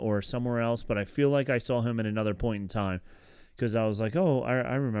One or somewhere else, but I feel like I saw him at another point in time because I was like, oh,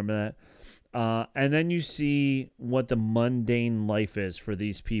 I remember that. And then you see what the mundane life is for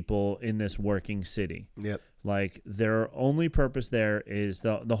these people in this working city. Yep. Like their only purpose there is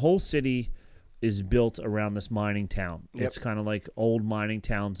the whole city is built around this mining town. Yep. It's kind of like old mining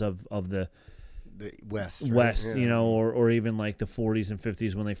towns of the West, right? West, Yeah. or even like the 40s and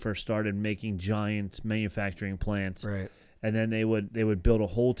 50s when they first started making giant manufacturing plants. Right. And then they would build a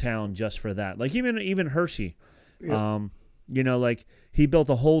whole town just for that. Like even Hershey. Yep. Like he built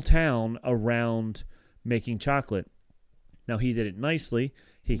a whole town around making chocolate. Now he did it nicely.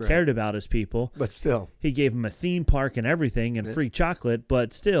 He cared about his people. But still. He gave them a theme park and everything and free chocolate,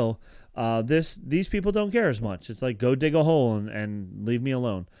 but still, these people don't care as much. It's like, go dig a hole and leave me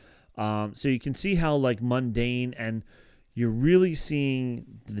alone. So you can see how like mundane, and you're really seeing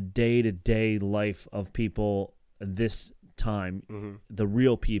the day-to-day life of people this time, the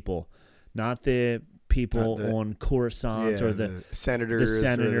real people, not the people on Coruscant or the senators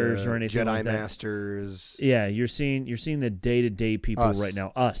or anything Jedi like that. masters. Yeah, you're seeing the day-to-day people right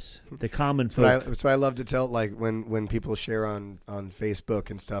now. Us, the common folk. So I love to tell, like, when people share on Facebook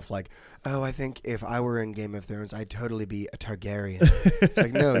and stuff, like, oh, I think if I were in Game of Thrones, I'd totally be a Targaryen. It's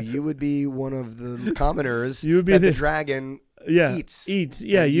like, no, you would be one of the commoners. You would be the dragon. Eats.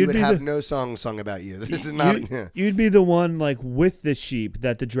 Yeah, you would have no song sung about you. This is not. You'd be the one like with the sheep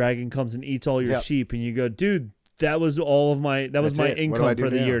that the dragon comes and eats all your sheep, and you go, dude, that was all of my income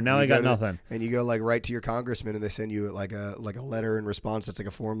for the year. Now I got nothing. And you go like right to your congressman, and they send you like a letter in response. That's like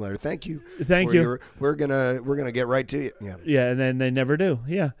a form letter. Thank you. We're gonna get right to you. Yeah. Yeah, and then they never do.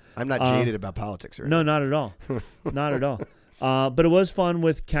 Yeah. I'm not jaded about politics or anything. No, not at all. Not at all. But it was fun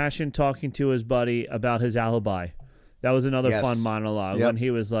with Cashin talking to his buddy about his alibi. That was another fun monologue when he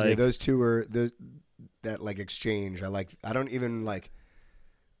was like, those two were that like exchange. I don't even like.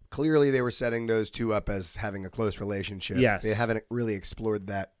 Clearly, they were setting those two up as having a close relationship. Yes, they haven't really explored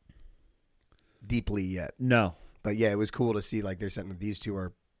that deeply yet. No, but yeah, it was cool to see like they're setting these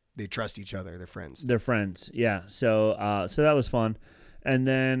two they trust each other. They're friends. They're friends. Yeah. So that was fun, and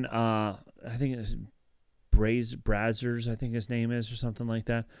then I think it was Brazzers, I think his name is, or something like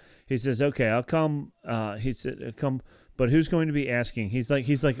that. He says, "Okay, I'll come." He said, "Come, but who's going to be asking?" He's like,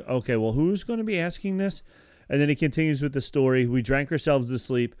 "Okay, well, who's going to be asking this?" And then he continues with the story. We drank ourselves to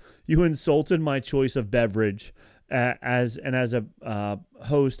sleep. You insulted my choice of beverage. As a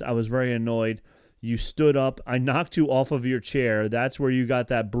host, I was very annoyed. You stood up. I knocked you off of your chair. That's where you got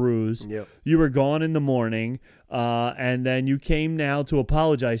that bruise. Yep. You were gone in the morning, and then you came now to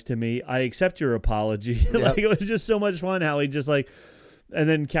apologize to me. I accept your apology. Yep. Like, it was just so much fun how he just like. And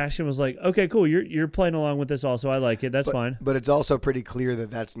then Cashin was like, "Okay, cool. You're playing along with this also. I like it. That's fine." But it's also pretty clear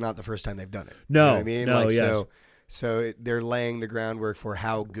that that's not the first time they've done it. No, you know what I mean, no, like, yes. So they're laying the groundwork for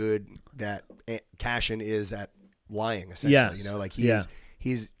how good that Cashin is at lying. Essentially, yes. Like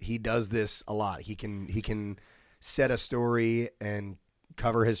he does this a lot. He can set a story and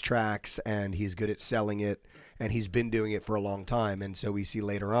cover his tracks, and he's good at selling it. And he's been doing it for a long time, and so we see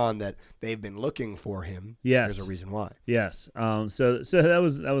later on that they've been looking for him. Yes, there's a reason why. Yes. So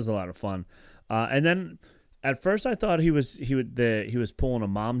that was a lot of fun. And then at first I thought he was pulling a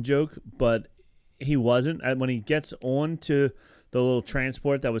mom joke, but he wasn't. When he gets on to the little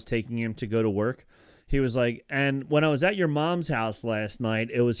transport that was taking him to go to work, he was like, "And when I was at your mom's house last night,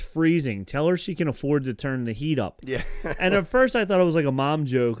 it was freezing. Tell her she can afford to turn the heat up." Yeah. And at first I thought it was like a mom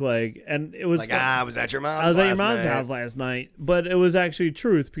joke, and it was like, I was at your mom's. I was at your mom's house last night, but it was actually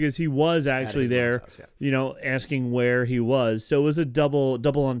truth because he was actually there, house, yeah. Asking where he was. So it was a double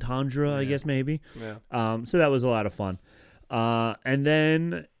entendre, I guess maybe. Yeah. So that was a lot of fun. And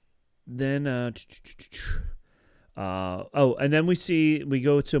then and then we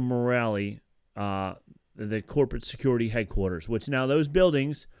go to Morale. The corporate security headquarters, which now those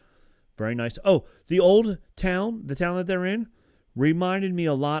buildings, very nice. Oh, the old town, the town that they're in, reminded me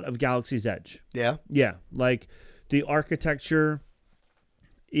a lot of Galaxy's Edge. Yeah? Yeah, like the architecture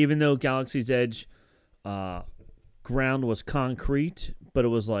even though Galaxy's Edge ground was concrete, but it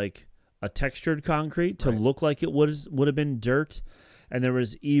was like a textured concrete to look like it would have been dirt, and there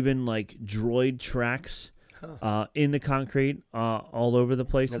was even like droid tracks in the concrete all over the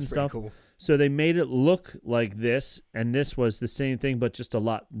place. That's and stuff. Cool. So they made it look like this, and this was the same thing, but just a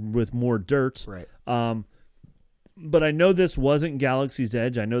lot with more dirt. Right. But I know this wasn't Galaxy's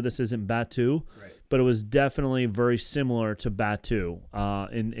Edge. I know this isn't Batuu, but it was definitely very similar to Batuu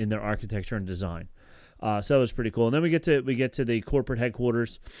in their architecture and design. So that was pretty cool. And then we get to the corporate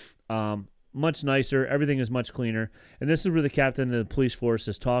headquarters. Much nicer. Everything is much cleaner. And this is where the captain of the police force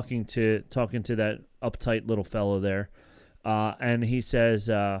is talking to that uptight little fellow there. And he says,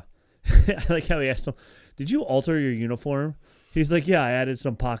 I like how he asked him, "Did you alter your uniform?" He's like, "Yeah, I added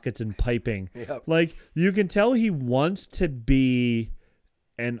some pockets and piping." Yep. Like, you can tell he wants to be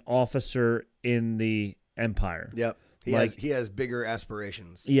an officer in the Empire. Yep. He has bigger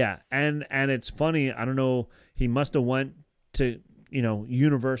aspirations. Yeah, and it's funny. I don't know. He must have went to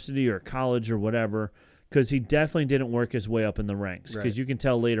university or college or whatever, because he definitely didn't work his way up in the ranks. Because you can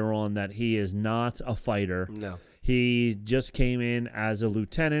tell later on that he is not a fighter. No. He just came in as a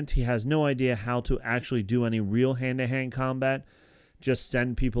lieutenant. He has no idea how to actually do any real hand-to-hand combat. Just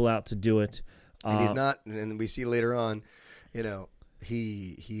send people out to do it. And he's not. And we see later on,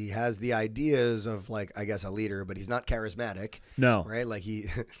 He has the ideas of, like, I guess a leader, but he's not charismatic. No. Right? Like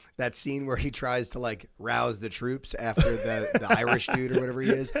that scene where he tries to like rouse the troops after the Irish dude or whatever he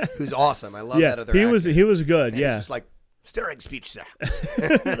is, who's awesome. I love that other actor. He was good, and yeah. He's just like, stirring speech, sir.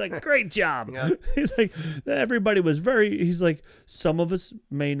 He's like, great job. Yeah. He's like, everybody was he's like, some of us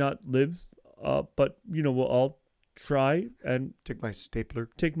may not live, but we'll all try and take my stapler.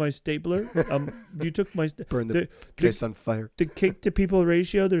 You took my burn the place on fire. The cake to people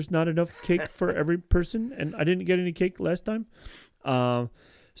ratio. There's not enough cake for every person, and I didn't get any cake last time.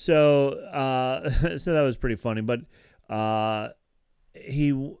 So that was pretty funny. But the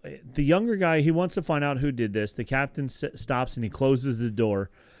younger guy, he wants to find out who did this. The captain stops and he closes the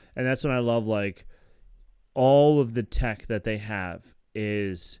door, and that's when I love, like, all of the tech that they have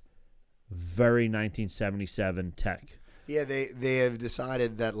is very 1977 tech. Yeah, they have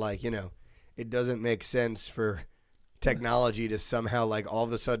decided that, like, it doesn't make sense for technology to somehow, like, all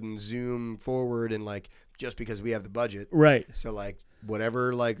of a sudden zoom forward and, like, just because we have the budget. Right. So, like,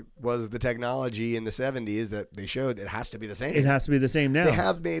 whatever, like, was the technology in the 70s that they showed, it has to be the same. It has to be the same now. They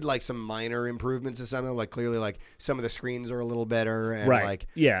have made, like, some minor improvements to some of them. Like, clearly, like, some of the screens are a little better. And, right.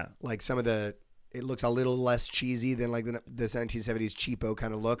 Like, some of it looks a little less cheesy than, like, the 1970s cheapo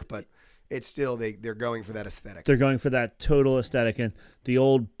kind of look, but it's still, they're going for that aesthetic. They're going for that total aesthetic, and the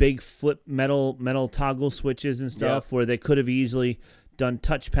old big flip metal toggle switches and stuff, where they could have easily done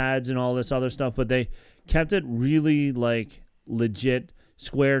touchpads and all this other stuff, but they kept it really, like, legit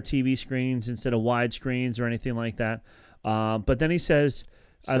square TV screens instead of wide screens or anything like that. But then he says,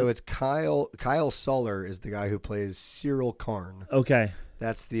 so it's Kyle Suller is the guy who plays Cyril Karn. Okay.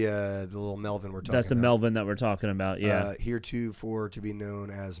 That's the little Melvin we're talking about. That's the Melvin that we're talking about, yeah. Heretofore to be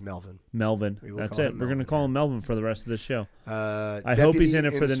known as Melvin. Melvin. That's it. We're going to call him Melvin for the rest of the show. I hope he's in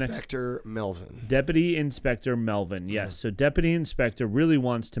it for the next. Inspector Melvin. Deputy Inspector Melvin, yes. So Deputy Inspector really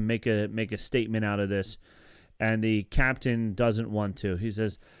wants to make a statement out of this, and the captain doesn't want to. He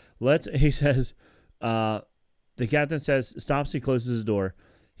says, the captain stops, he closes the door.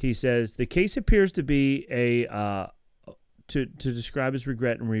 He says, the case appears to be to describe his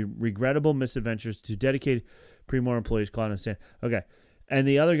regret and regrettable misadventures to dedicated Primor employees caught on stand. Okay. And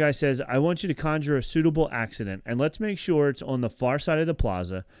the other guy says, I want you to conjure a suitable accident, and let's make sure it's on the far side of the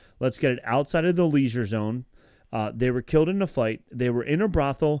plaza. Let's get it outside of the leisure zone. They were killed in a fight. They were in a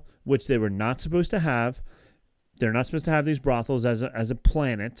brothel, which they were not supposed to have. They're not supposed to have these brothels as a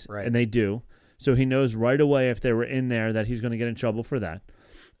planet, right. And they do. So he knows right away if they were in there that he's going to get in trouble for that.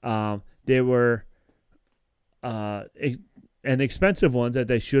 They were and expensive ones that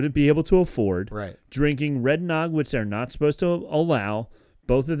they shouldn't be able to afford. Right. Drinking red nog, which they're not supposed to allow.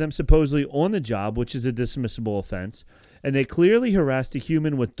 Both of them supposedly on the job, which is a dismissible offense. And they clearly harassed a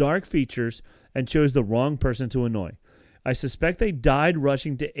human with dark features and chose the wrong person to annoy. I suspect they died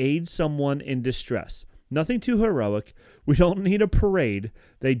rushing to aid someone in distress. Nothing too heroic. We don't need a parade.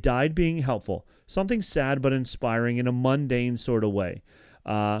 They died being helpful. Something sad but inspiring in a mundane sort of way.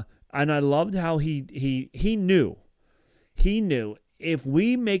 And I loved how he knew. He knew if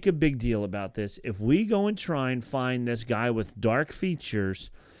we make a big deal about this, if we go and try and find this guy with dark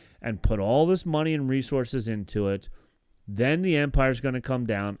features and put all this money and resources into it, then the Empire's going to come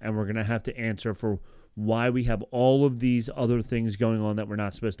down and we're going to have to answer for why we have all of these other things going on that we're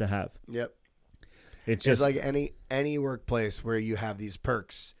not supposed to have. Yep. It's like any workplace where you have these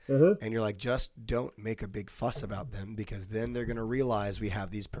perks, and you're like, just don't make a big fuss about them, because then they're going to realize we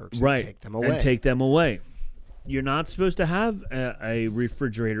have these perks and take them away. You're not supposed to have a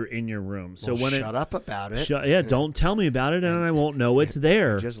refrigerator in your room. So shut up about it. Don't tell me about it, and I won't know it's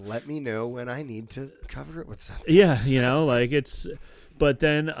there. Just let me know when I need to cover it with something. Yeah, like it's. But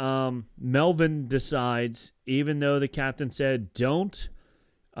then Melvin decides, even though the captain said, don't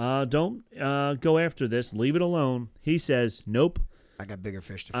go after this, leave it alone. He says, nope. I got bigger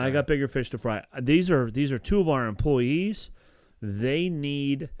fish to fry. These are two of our employees. They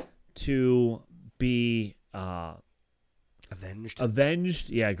need to be avenged.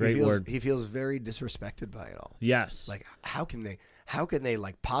 Yeah, great word. He feels very disrespected by it all. Yes. Like, how can they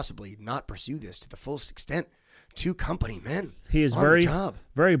like possibly not pursue this to the fullest extent? Two company men. He is very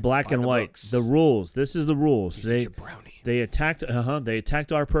black and white. The rules. This is the rules. He's a jabroni. They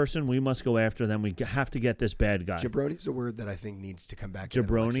attacked our person. We must go after them. We have to get this bad guy. Jabroni is a word that I think needs to come back.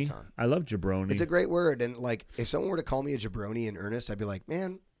 Jabroni. Into the lexicon. I love jabroni. It's a great word, and like if someone were to call me a jabroni in earnest, I'd be like,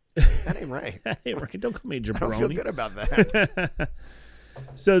 man, that ain't right. That ain't right. Don't call me a jabroni. I don't feel good about that.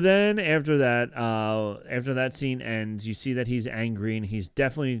 So then after that scene ends, you see that he's angry, and he's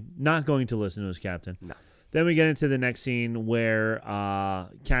definitely not going to listen to his captain. No. Then we get into the next scene where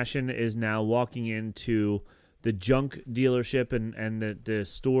Cashin is now walking into the junk dealership, and the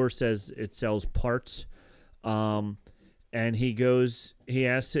store says it sells parts. And he asks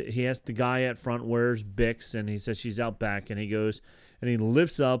the guy at front, where's Bix? And he says she's out back, and he goes and he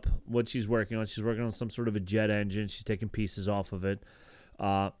lifts up what she's working on. She's working on some sort of a jet engine. She's taking pieces off of it.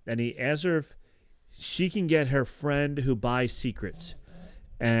 And he asks her if she can get her friend who buys secrets.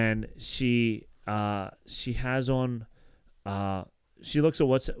 And she has on, she looks at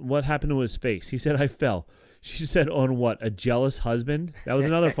what happened to his face. He said, I fell. She said, on what? A jealous husband? That was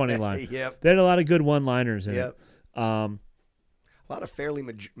another funny line. Yep. They had a lot of good one-liners in it. A lot of fairly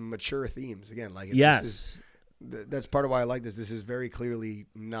mature themes. Again, like yes. That's part of why I like this. This is very clearly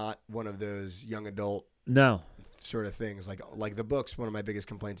not one of those young adult sort of things. Like the books, one of my biggest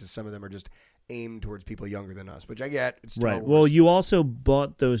complaints is some of them are just aimed towards people younger than us, which I get. It's Star Wars. Well, you also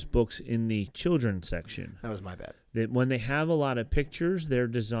bought those books in the children's section. That was my bad. That when they have a lot of pictures, they're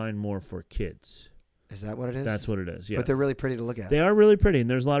designed more for kids. Is that what it is? That's what it is, yeah. But they're really pretty to look at. They are really pretty, and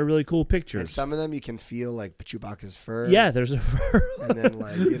there's a lot of really cool pictures. And some of them you can feel like Chewbacca's fur. Yeah, there's a fur. And then you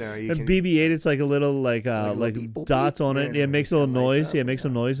and BB-8, it's like a little like dots on it. Yeah, it makes a little noise. Yeah, it makes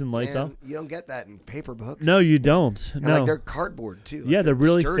some noise and lights up. You don't get that in paper books. No, you don't. And no, they're cardboard too. Yeah, they're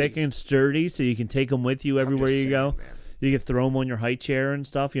really thick and sturdy, so you can take them with you everywhere you go. Man. You can throw them on your high chair and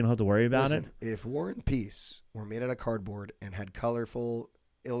stuff. You don't have to worry about it. If War and Peace were made out of cardboard and had colorful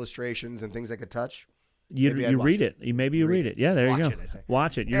illustrations and things I could touch, you read it. Maybe you read it. Yeah, there you go.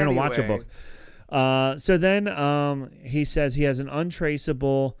 Watch it. You're going to watch a book. So then he says he has an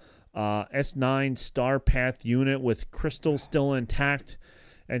untraceable S9 Star Path unit with crystal still intact.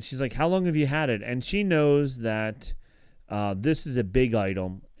 And she's like, how long have you had it? And she knows that this is a big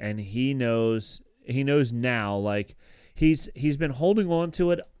item. And he knows now, like, he's been holding on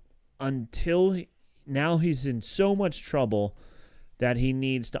to it until now he's in so much trouble that he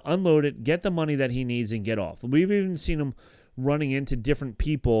needs to unload it, get the money that he needs, and get off. We've even seen him running into different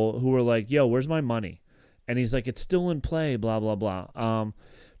people who are like, yo, where's my money? And he's like, it's still in play, blah, blah, blah.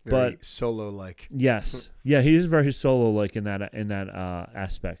 Very Solo-like. Yes. Yeah, he is very Solo-like in that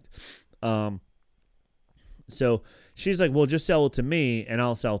aspect. So she's like, well, just sell it to me, and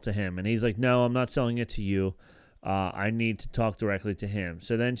I'll sell it to him. And he's like, no, I'm not selling it to you. I need to talk directly to him.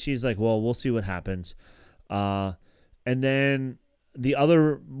 So then she's like, well, we'll see what happens. And then the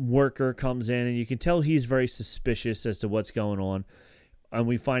other worker comes in, and you can tell he's very suspicious as to what's going on. And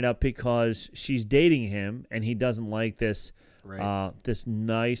we find out because she's dating him, and he doesn't like this this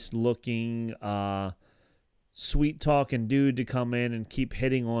nice-looking, sweet-talking dude to come in and keep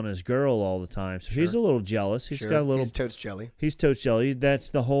hitting on his girl all the time. So she's a little jealous. He's got a little. He's totes jelly. He's totes jelly.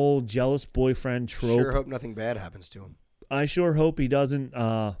 That's the whole jealous boyfriend trope. Sure hope nothing bad happens to him. I sure hope he doesn't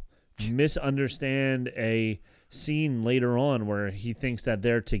misunderstand a scene later on where he thinks that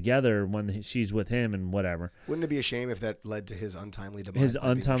they're together when she's with him and whatever. Wouldn't it be a shame if that led to his untimely demise?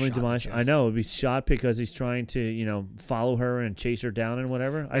 I know. It would be shot because he's trying to, follow her and chase her down and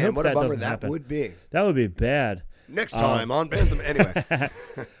whatever. I hope what that a bummer doesn't that happen. would be. That would be bad. Next time on Bantam. Anyway.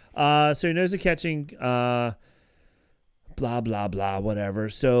 So he knows the catching, blah, blah, blah, whatever.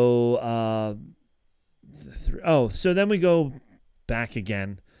 So, so then we go back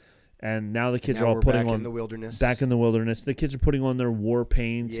again. And now the kids now are all we're putting back on in the wilderness. Back in the wilderness. The kids are putting on their war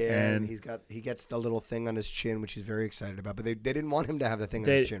paint. Yeah, and he gets the little thing on his chin, which he's very excited about. But they didn't want him to have the thing on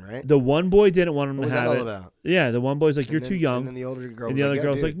his chin, right? The one boy didn't want him What to was have that it. all about? Yeah, the one boy's like, And "You're then- too young." And then the older girl And was the other like,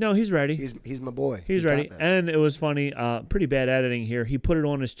 girl's dude, like, "No, he's ready. He's my boy. He's got ready." this." And it was funny. Pretty bad editing here. He put it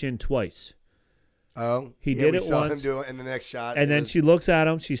on his chin twice. Oh, He yeah, did we it saw once. him do it in the next shot. And it then was- she looks at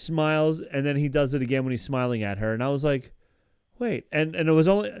him, she smiles, and then he does it again when he's smiling at her. And I was like, wait. And it was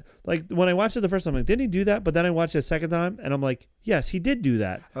only, like, when I watched it the first time, I'm like, didn't he do that? But then I watched it a second time, and I'm like, yes, he did do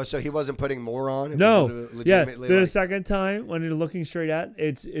that. Oh, so he wasn't putting more on? It No. was Yeah, legitimately the like- second time, when you're looking straight at,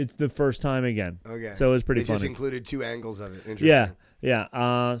 it's the first time again. Okay. So it was pretty They just funny. included 2 angles of it. Interesting.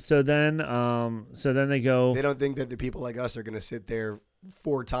 Yeah. So then they go, They don't think that the people like us are going to sit there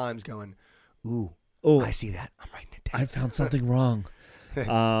 4 times going, ooh, oh, I see that. I'm writing it down. I found something wrong.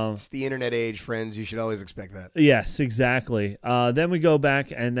 It's the internet age, friends. You should always expect that. Yes, exactly. Then we go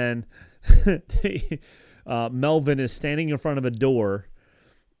back, and then Melvin is standing in front of a door,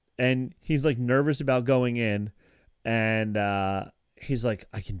 and he's like nervous about going in, and he's like,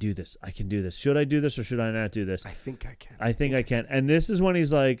 I can do this. Should I do this or should I not do this? I think I can. I think I can. And this is when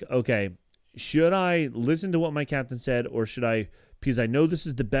he's like, okay, should I listen to what my captain said, or should I, because I know this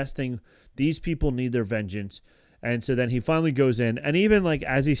is the best thing. These people need their vengeance. And so then he finally goes in, and even like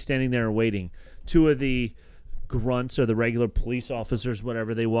as he's standing there waiting, 2 of the grunts or the regular police officers,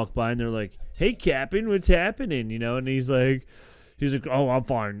 whatever, they walk by and they're like, "Hey, Captain, what's happening?" And he's like, "Oh, I'm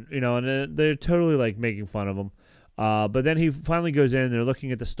fine," and they're totally like making fun of him. But then he finally goes in, and they're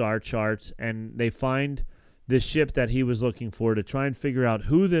looking at the star charts, and they find the ship that he was looking for to try and figure out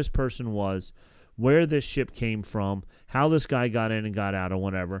who this person was, where this ship came from, how this guy got in and got out or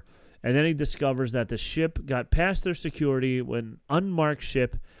whatever. And then he discovers that the ship got past their security, an unmarked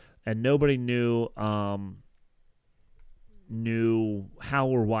ship, and nobody knew how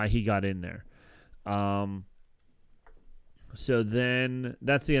or why he got in there. So then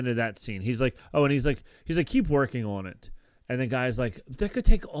that's the end of that scene. He's like, oh, and he's like, keep working on it. And the guy's like, that could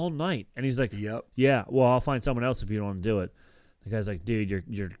take all night. And he's like, Yep. Yeah, well, I'll find someone else if you don't want to do it. The guy's like, dude,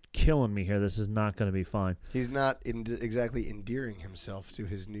 you're killing me here. This is not going to be fine. He's not exactly endearing himself to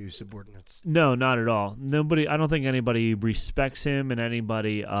his new subordinates. No, not at all. I don't think anybody respects him, and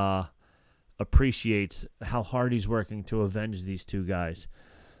anybody appreciates how hard he's working to avenge these 2 guys.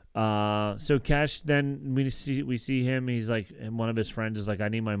 So Cash, then we see him. He's like, and one of his friends is like, I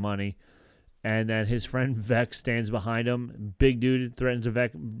need my money. And then his friend Vex stands behind him. Big dude threatens to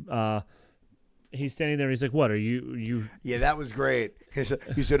Vex. He's standing there. And he's like, "What are you?" Yeah, that was great. He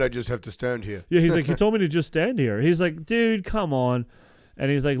said, "I just have to stand here." Yeah, he's like, "You told me to just stand here." He's like, "Dude, come on."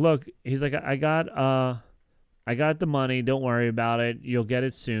 And he's like, "Look," he's like, "I got the money. Don't worry about it. You'll get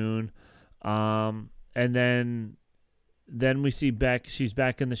it soon." And then we see Beck. She's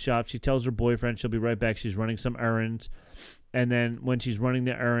back in the shop. She tells her boyfriend she'll be right back. She's running some errands. And then when she's running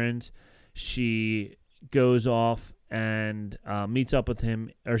the errands, she goes off and meets up with him,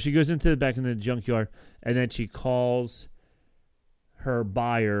 or she goes into the back in the junkyard, and then she calls her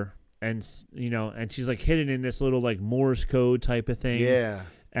buyer, and and she's like hidden in this little like Morse code type of thing. Yeah.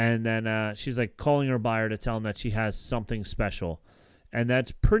 And then she's like calling her buyer to tell him that she has something special, and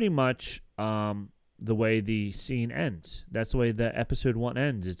that's pretty much the way the scene ends. That's the way the episode 1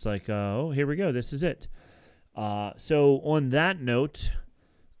 ends. It's like, oh, here we go. This is it. So on that note,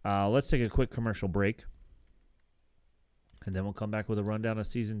 let's take a quick commercial break. And then we'll come back with a rundown of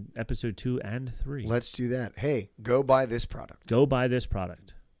episode 2 and 3. Let's do that. Hey, go buy this product. Go buy this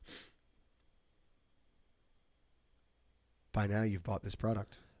product. By now, you've bought this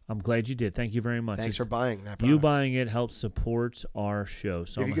product. I'm glad you did. Thank you very much. Thanks for buying that product. You buying it helps support our show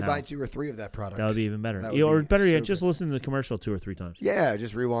somehow. If you could buy 2 or 3 of that product, that would be even better. That would Or be better yet, so just good. listen to the commercial 2 or 3 times. Yeah,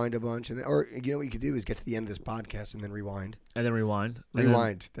 just rewind a bunch, or you know what you could do is get to the end of this podcast and then rewind. And then rewind.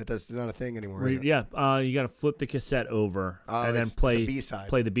 Rewind. That's not a thing anymore. Is it? Yeah, you got to flip the cassette over and then it's play the B-side.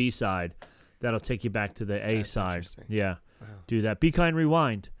 Play the B side. That'll take you back to the A That's side. interesting. Yeah, Wow. do that. Be kind,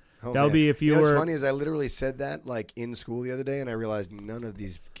 rewind. Oh, That would man. be if you know were. What's funny is I literally said that like in school the other day, and I realized none of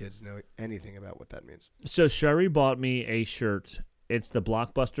these kids know anything about what that means. So Sherry bought me a shirt. It's the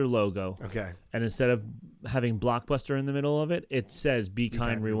Blockbuster logo. Okay. And instead of having Blockbuster in the middle of it, it says Be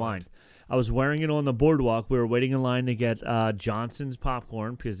Kind, Rewind. I was wearing it on the boardwalk. We were waiting in line to get Johnson's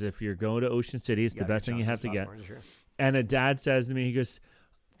popcorn, because if you're going to Ocean City, it's the best thing you have to get. Sure. And a dad says to me, he goes,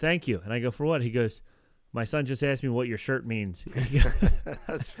 "Thank you." And I go, "For what?" He goes, "My son just asked me what your shirt means."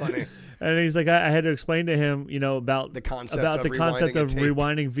 That's funny. And he's like, I had to explain to him, about The concept about of the concept rewinding a of tape.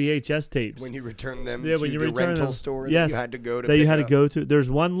 rewinding VHS tapes. When you return them Yeah, to when you the return rental them. store Yes. that you had to go to that you pick had to up. go to. There's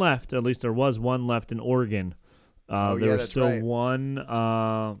one left. At least there was one left in Oregon. Oh, there yeah, was that's still right.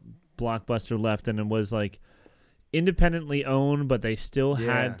 one Blockbuster left, and it was like independently owned, but they still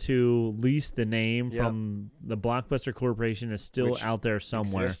had to lease the name from the Blockbuster Corporation. Is still out there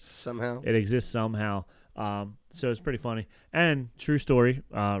somewhere. It exists somehow. So it's pretty funny. And true story,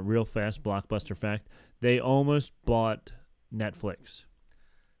 real fast Blockbuster fact, they almost bought Netflix.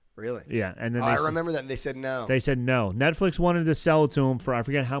 Really? Yeah. And then I remember that. They said no. They said no. Netflix wanted to sell it to them for, I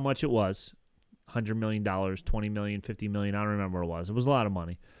forget how much it was, $100 million, $20 million, $50 million. I don't remember what it was. It was a lot of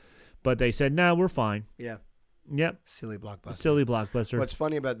money. But they said, no, we're fine. Yeah. Yep. Silly Blockbuster. Silly Blockbuster. What's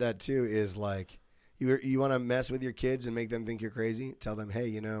funny about that, too, is like you want to mess with your kids and make them think you're crazy? Tell them,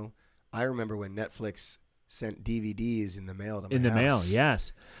 hey, I remember when Netflix sent DVDs in the mail to my house. In the mail,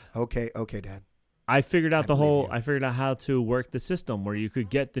 yes. Okay, Dad. I figured out I figured out how to work the system where you could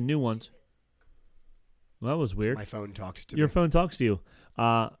get the new ones. Well, that was weird. My phone talks to me. Your phone talks to you.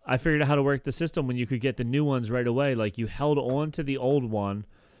 I figured out how to work the system when you could get the new ones right away. Like you held on to the old one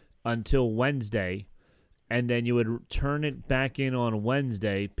until Wednesday, and then you would turn it back in on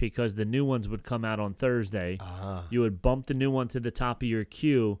Wednesday because the new ones would come out on Thursday. You would bump the new one to the top of your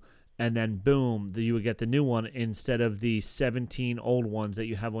queue, and then boom, you would get the new one instead of the 17 old ones that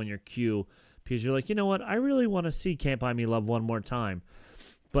you have on your queue. Because you're like, you know what? I really want to see Can't Buy Me Love one more time.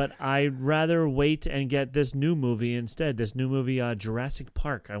 But I'd rather wait and get this new movie instead. This new movie, Jurassic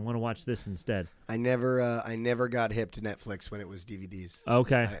Park. I want to watch this instead. I never got hip to Netflix when it was DVDs.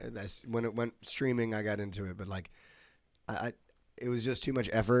 Okay. When it went streaming, I got into it. But it was just too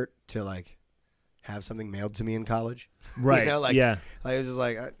much effort to have something mailed to me in college. Right. I was just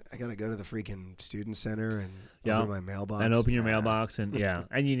like, I got to go to the freaking student center and open my mailbox. And open your mailbox. And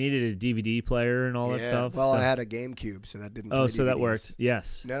and you needed a DVD player and all that stuff. Well, I had a GameCube, so that didn't play so DVDs. that worked.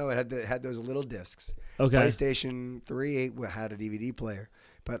 Yes. No, it had those little discs. Okay. PlayStation 3 had a DVD player,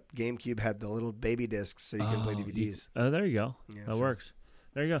 but GameCube had the little baby discs, so you can play DVDs. There you go. Yeah, that works.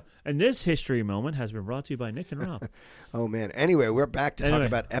 There you go. And this history moment has been brought to you by Nick and Rob. Oh, man. Anyway, we're back to talk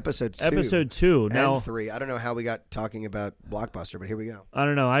about episode 2. Episode 2. Now, and 3. I don't know how we got talking about Blockbuster, but here we go. I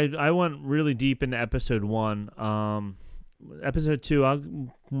don't know. I went really deep into episode 1. Episode 2, I'll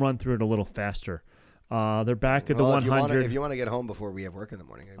run through it a little faster. They're back at the 100. If you want to get home before we have work in the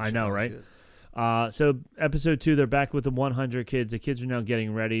morning. I know, right? So episode 2, they're back with the 100 kids. The kids are now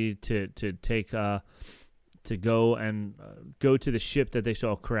getting ready to take... to go to the ship that they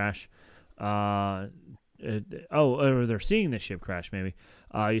saw crash. Or they're seeing the ship crash, maybe.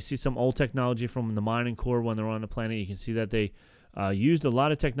 You see some old technology from the mining corps when they're on the planet. You can see that they used a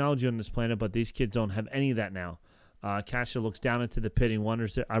lot of technology on this planet, but these kids don't have any of that now. Kasha looks down into the pit and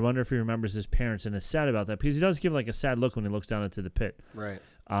wonders. I wonder if he remembers his parents and is sad about that because he does give a sad look when he looks down into the pit. Right.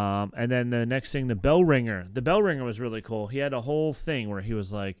 And then the next thing, the bell ringer. The bell ringer was really cool. He had a whole thing where he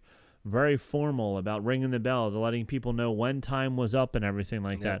was very formal about ringing the bell, letting people know when time was up and everything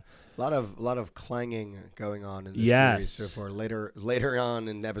like that. A lot of clanging going on in this series so far. Later on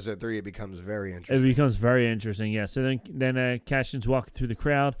in episode 3, it becomes very interesting. It becomes very interesting, yes. So then Cashin's walking through the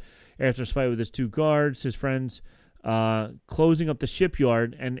crowd after his fight with his 2 guards, his friends closing up the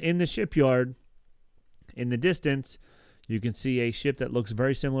shipyard, and in the shipyard, in the distance, you can see a ship that looks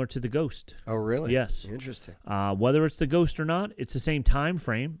very similar to the Ghost. Oh, really? Yes. Interesting. Whether it's the Ghost or not, it's the same time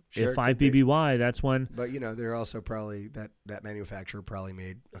frame. Sure, if 5 BBY, that's when... But, they're also probably... That manufacturer probably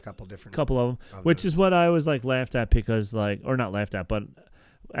made a couple different... Couple of them. Which is what I was, laughed at because, or not laughed at, but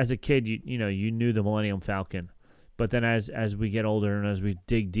as a kid, you knew the Millennium Falcon. But then as we get older and as we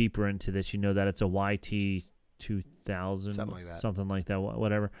dig deeper into this, you know that it's a YT-2000. Something like that,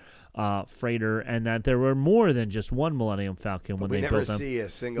 whatever. Freighter, and that there were more than just one Millennium Falcon when they built them.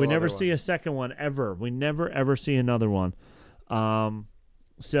 We never see a second one ever. We never ever see another one.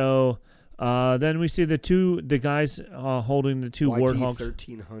 So then we see the guys holding the 2 Warthogs.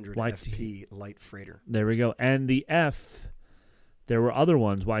 YT-1300 FP light freighter. There we go. And the F, there were other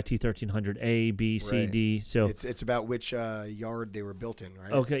ones, YT-1300 A, B, C, D. So it's about which yard they were built in,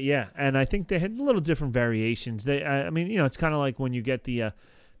 right? Okay, yeah. And I think they had little different variations. It's kind of like when you get the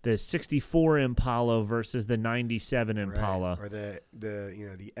 64 Impala versus the 97 Impala, or the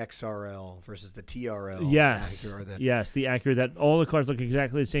XRL versus the TRL. Yes, yes, the Acura. That all the cars look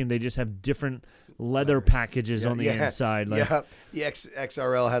exactly the same. They just have different leather packages on the inside. The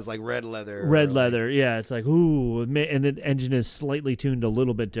XRL has red leather. Red leather. Yeah, it's ooh, and the engine is slightly tuned a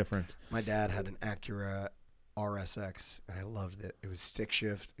little bit different. My dad had an Acura RSX, and I loved it. It was stick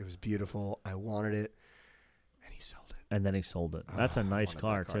shift. It was beautiful. I wanted it, and he sold it. And then he sold it. That's a nice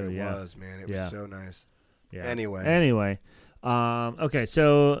car too. It was, man. It was so nice. Yeah. Anyway. Okay.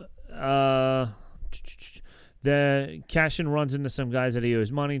 So the Cashin runs into some guys that he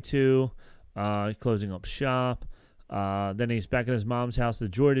owes money to, closing up shop. Then he's back at his mom's house. The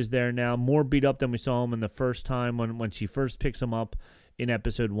droid is there now, more beat up than we saw him in the first time when she first picks him up in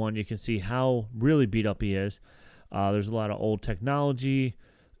episode 1. You can see how really beat up he is. There's a lot of old technology.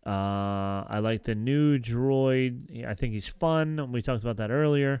 I like the new droid. I think he's fun. We talked about that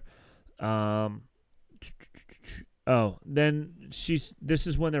earlier. Then this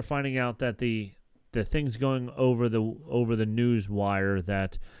is when they're finding out that the thing's going over the news wire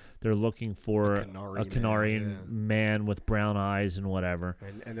that they're looking for a Kenarian man with brown eyes and whatever.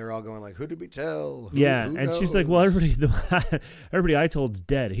 And they're all going like, who did we tell? Who and knows? She's like, well, everybody I told's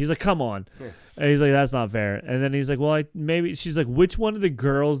dead. He's like, come on. And he's like, that's not fair. And then he's like, well, maybe. She's like, which one of the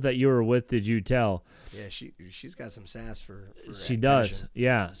girls that you were with did you tell? Yeah, she's got some sass for she does. Cashin.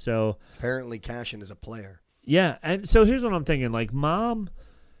 Yeah, so apparently Cashin is a player. Yeah, and so here's what I'm thinking. Like,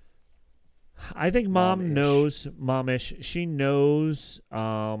 I think Mom knows, Mom-ish. She knows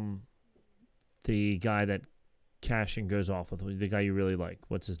the guy that Cashin goes off with, the guy you really like.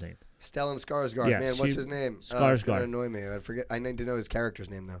 What's his name? Stellan Skarsgård. Yeah, man, what's his name? Skarsgård. It's gonna annoy me. I forget. I need to know his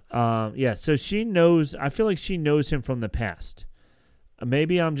character's name though. Yeah, so she knows. I feel like she knows him from the past.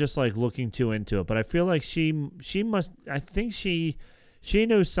 Maybe I'm just like looking too into it, but I feel like she must. I think she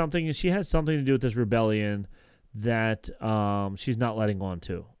knows something. She has something to do with this rebellion that she's not letting on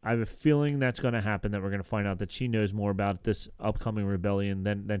to. I have a feeling that's going to happen, that we're going to find out that she knows more about this upcoming rebellion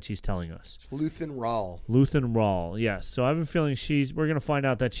than she's telling us. Luthen Rawl. Luthen Rawl, yes. So I have a feeling we're going to find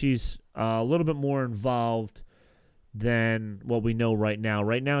out that she's a little bit more involved than what we know right now.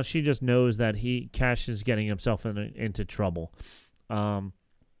 Right now, she just knows that Cash is getting himself into trouble. So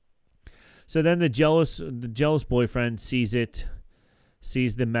then the jealous boyfriend sees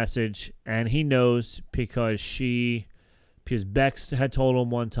the message, and he knows because Bex had told him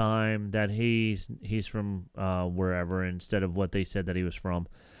one time that he's from wherever instead of what they said that he was from.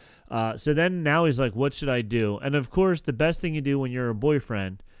 So then now he's like, what should I do? And of course, the best thing you do when you're a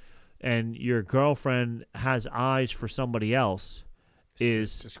boyfriend and your girlfriend has eyes for somebody else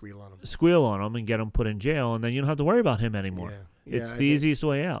is to squeal on him. Squeal on him and get him put in jail, and then you don't have to worry about him anymore. Yeah, it's the easiest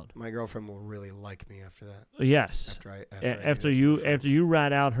way out. My girlfriend will really like me after that. Yes. After you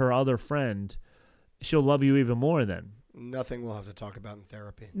rat out her other friend, she'll love you even more then. Nothing we'll have to talk about in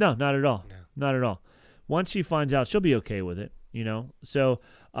therapy. No, not at all. No. Not at all. Once she finds out, she'll be okay with it, So,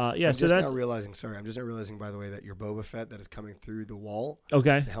 I'm just now realizing, by the way, that your Boba Fett that is coming through the wall,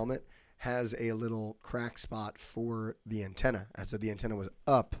 the helmet, has a little crack spot for the antenna. So the antenna was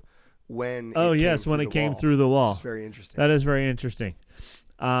up when it came through the wall. It's very interesting. That is very interesting.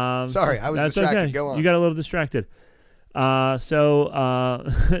 Sorry, I was distracted. Okay. Go on. You got a little distracted. So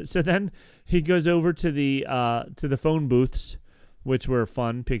then he goes over to the phone booths, which were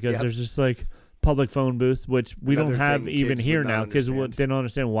fun because there's just like public phone booths, which we don't have even here now because they don't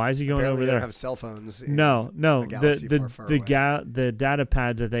understand why is he going over there. They don't have cell phones. No. The data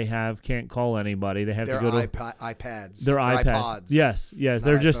pads that they have can't call anybody. They have to go to iPads. They're iPads. Yes.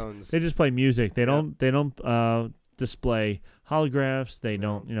 They're iPhones. They just play music. They don't display holographs. They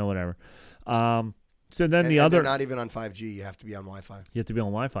don't whatever. So then they're not even on 5G. You have to be on Wi-Fi. You have to be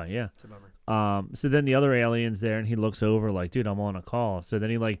on Wi-Fi, yeah. It's a bummer. So then the other alien's there, and he looks over like, dude, I'm on a call. So then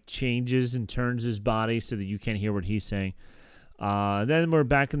he like changes and turns his body so that you can't hear what he's saying. Then we're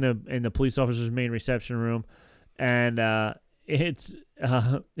back in the police officer's main reception room, and he's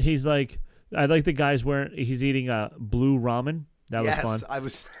like, I like the guy's he's eating blue ramen. That was fun.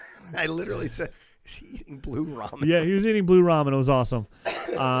 I literally said, is he eating blue ramen? Yeah, he was eating blue ramen. It was awesome.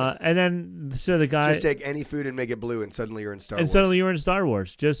 And then, so the guy... Just take any food and make it blue, and suddenly you're in Star Wars. And suddenly you're in Star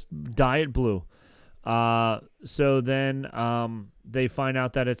Wars. Just diet blue. So then they find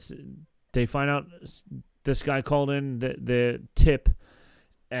out that this guy called in the tip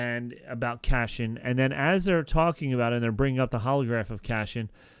and about Cashin. And then as they're talking about it and they're bringing up the holograph of Cashin,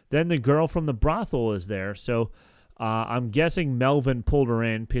 then the girl from the brothel is there. So... I'm guessing Melvin pulled her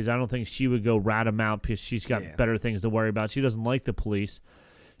in because I don't think she would go rat him out because she's got better things to worry about. She doesn't like the police.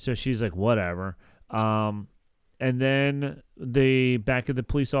 So she's like, whatever. And then back at the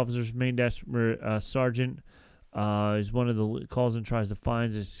police officer's main desk, Sergeant is one of the calls and tries to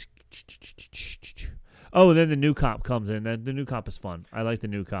find this. Oh, and then the new cop comes in. The new cop is fun. I like the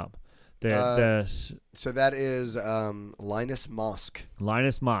new cop. So that is Linus Mosk.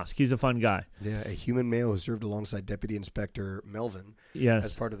 Linus Mosk. He's a fun guy. Yeah, a human male who served alongside Deputy Inspector Melvin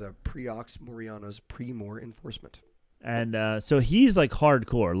as part of the Preox Moriana's Pre-More enforcement. And so he's like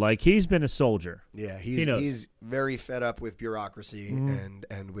hardcore. Like he's been a soldier. Yeah, he's very fed up with bureaucracy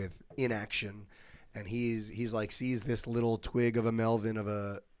and with inaction. And he's like sees this little twig of a Melvin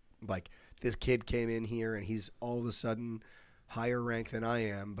this kid came in here and he's all of a sudden higher rank than I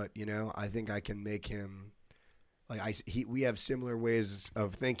am, but I think I can make him we have similar ways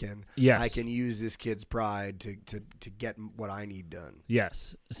of thinking. Yes. I can use this kid's pride to get what I need done.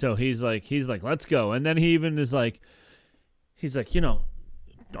 Yes. So he's like, let's go. And then he even is like,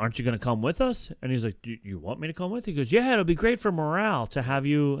 aren't you going to come with us? And he's like, do you want me to come with? He goes, yeah, it'll be great for morale to have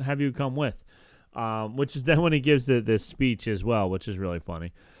you come with. Which is then when he gives the speech as well, which is really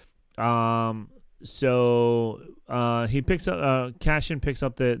funny. So he picks up, Cassian picks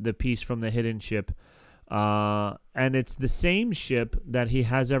up the piece from the hidden ship. And it's the same ship that he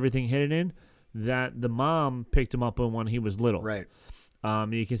has everything hidden in that the mom picked him up on when he was little. Right.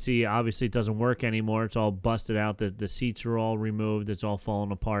 You can see, obviously, it doesn't work anymore. It's all busted out. The seats are all removed. It's all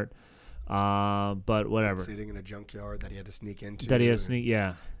falling apart. But whatever. Sitting in a junkyard that he had to sneak into.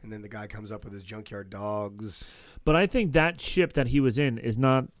 Yeah. And then the guy comes up with his junkyard dogs. But I think that ship that he was in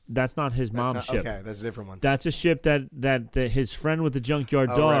that's not his mom's ship. Okay, that's a different one. That's a ship that his friend with the junkyard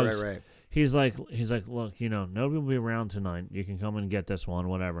dogs. Right. He's like, look, nobody will be around tonight. You can come and get this one,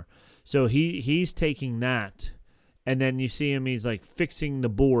 whatever. So he's taking that, and then you see him. He's like fixing the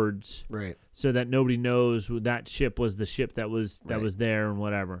boards, right, so that nobody knows that ship was the ship that was there and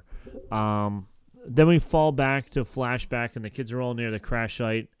whatever. Then we fall back to flashback, and the kids are all near the crash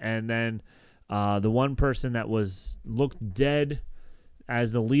site, and then the one person that looked dead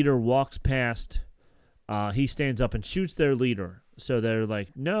as the leader walks past, he stands up and shoots their leader. So they're like,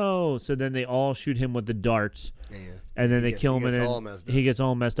 no. So then they all shoot him with the darts. Yeah. And then they kill him, and then he gets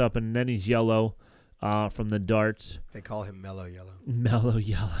all messed up, and then he's yellow from the darts. They call him Mellow Yellow. Mellow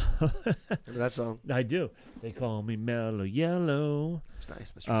Yellow. Remember that song? I do. They call me Mellow Yellow. It's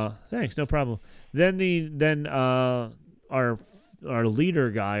nice, Mr. Thanks, no problem. Then our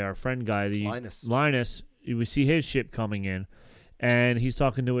leader guy, our friend guy, Linus, we see his ship coming in. And he's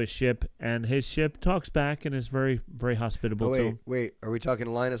talking to his ship, and his ship talks back and is very, very hospitable to him. Wait. Are we talking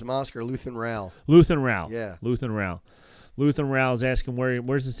Linus Mosk or Luthen Rael? Luthen Rael. Yeah. Luthen Rael. Luthen Rael is asking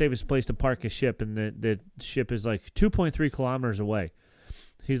where's the safest place to park his ship, and the ship is like 2.3 kilometers away.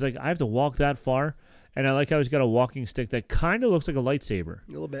 He's like, I have to walk that far, and I like how he's got a walking stick that kind of looks like a lightsaber.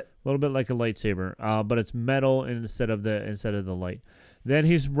 A little bit like a lightsaber, but it's metal instead of the light. Then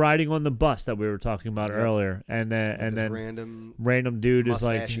he's riding on the bus that we were talking about earlier, and then random dude is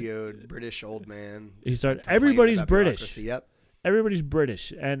like mustachioed British old man. He started. Everybody's British. Yep. Everybody's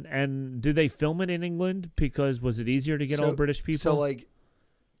British, and did they film it in England because was it easier to get all British people? So like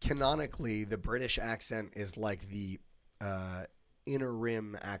canonically, the British accent is like the inner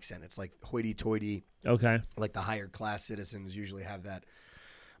rim accent. It's like hoity-toity. Okay. Like the higher class citizens usually have that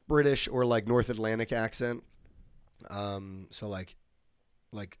British or like North Atlantic accent. So like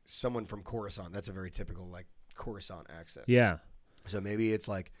someone from Coruscant, that's a very typical like Coruscant accent. Yeah. So maybe it's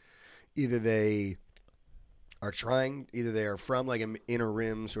like either they are from like an inner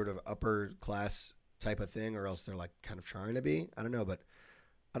rim sort of upper class type of thing, or else they're like kind of trying to be. I don't know, but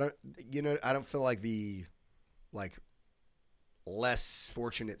I don't feel like the like less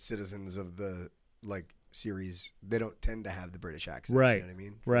fortunate citizens of the like series, they don't tend to have the British accent. Right. You know what I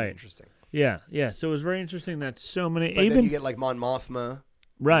mean? Right. Really interesting. Yeah. So it was very interesting that so many. But then you get like Mon Mothma.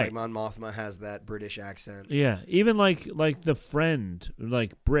 Right. Like Mon Mothma has that British accent. Yeah. Even like the friend,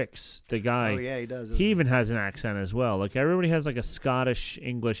 like Brix, the guy. Oh yeah, he does. He even has an accent as well. Like everybody has like a Scottish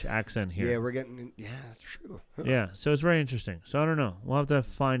English accent here. Yeah, we're getting. Yeah, that's true. Huh. Yeah. So it's very interesting. So I don't know. We'll have to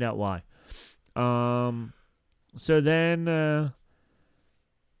find out why. So then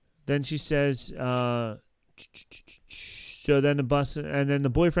she says. So then the bus, and then the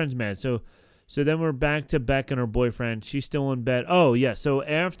boyfriend's mad. So then we're back to Beck and her boyfriend. She's still in bed. Oh yeah. So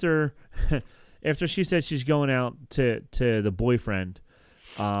after she says she's going out to the boyfriend,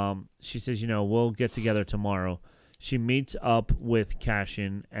 she says, we'll get together tomorrow. She meets up with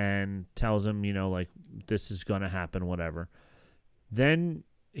Cassian and tells him, like this is gonna happen, whatever. Then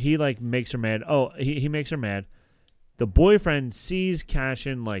he like makes her mad. Oh, he makes her mad. The boyfriend sees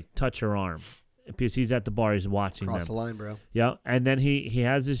Cassian like touch her arm. Because he's at the bar, he's watching them. Cross the line, bro. Yeah, and then he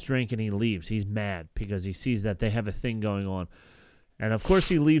has his drink and he leaves. He's mad because he sees that they have a thing going on. And, of course,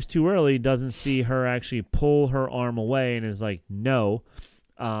 he leaves too early, doesn't see her actually pull her arm away and is like, no.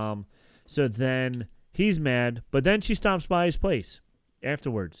 So then he's mad, but then she stops by his place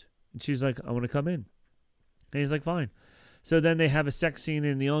afterwards. And she's like, I want to come in. And he's like, fine. So then they have a sex scene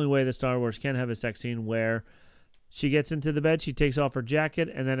in the only way that Star Wars can have a sex scene, where she gets into the bed, she takes off her jacket,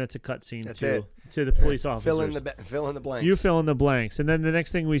 and then it's a cut scene to the police officers. Fill in the blanks. You fill in the blanks. And then the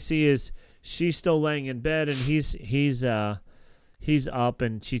next thing we see is she's still laying in bed, and he's up,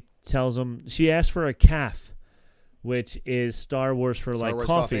 and she tells him, she asked for a calf, which is Star Wars for Star Wars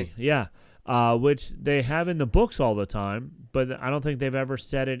coffee. Yeah. Which they have in the books all the time, but I don't think they've ever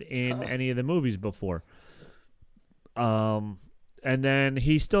said it in any of the movies before. And then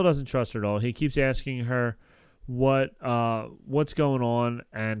he still doesn't trust her at all. He keeps asking her what's going on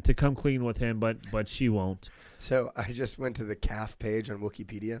and to come clean with him, but she won't. So I just went to the CAF page on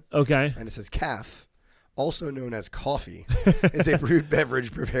Wikipedia. Okay. And it says CAF, also known as coffee, is a brewed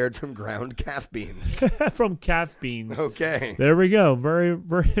beverage prepared from ground calf beans. From calf beans. Okay. There we go. Very,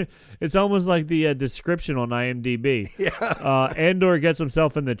 very. It's almost like the description on IMDb. Yeah. Andor gets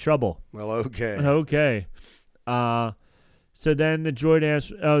himself into trouble. Well, okay. Okay. So then the droid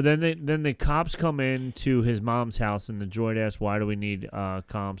asks. Oh, then the cops come in to his mom's house, and the droid asks, "Why do we need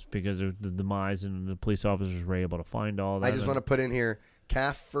comps?" Because of the demise, and the police officers were able to find all that. I just want to put in here.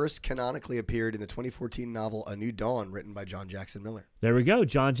 CAF first canonically appeared in the 2014 novel A New Dawn, written by John Jackson Miller. There we go.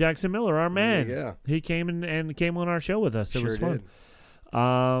 John Jackson Miller, our man. Yeah. He came in and came on our show with us. It was fun.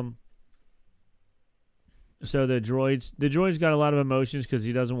 Did. So the droid's got a lot of emotions because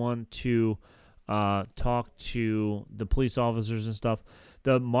he doesn't want to talk to the police officers and stuff.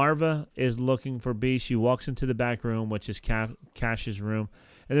 The Marva is looking for B. She walks into the back room, which is Cash's room,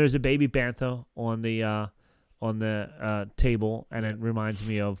 and there's a baby bantha on the table, and it reminds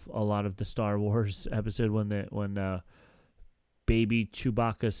me of a lot of the Star Wars episode when baby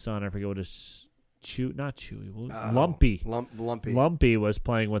Chewbacca's son, I forget what his Lumpy. Lumpy was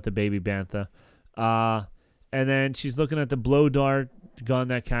playing with the baby bantha, and then she's looking at the blow dart gun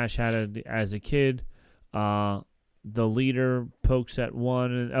that Cash had as a kid. The leader pokes at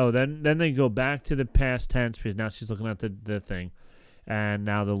one, and then they go back to the past tense because now she's looking at the thing. And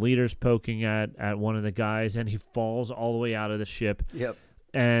now the leader's poking at one of the guys, and he falls all the way out of the ship. Yep.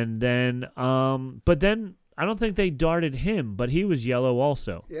 And then, but then I don't think they darted him, but he was yellow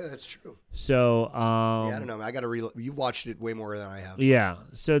also. Yeah, that's true. So, yeah, I don't know. I got to you've watched it way more than I have. Yeah.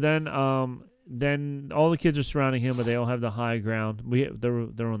 So then all the kids are surrounding him, but they all have the high ground.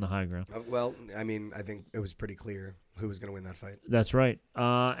 They're on the high ground. Well, I mean, I think it was pretty clear who was going to win that fight. That's right.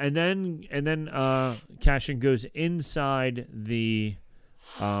 And then Cashin goes inside the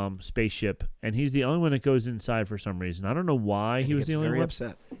spaceship, and he's the only one that goes inside for some reason. I don't know why he was the only one.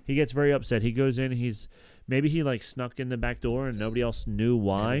 Upset. He gets very upset. He goes in. Maybe he like snuck in the back door, and nobody else knew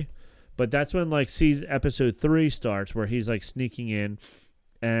why. Yeah. But that's when like episode 3 starts, where he's like sneaking in,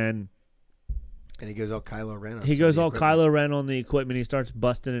 and he goes all Kylo Ren. Kylo Ren on the equipment. He starts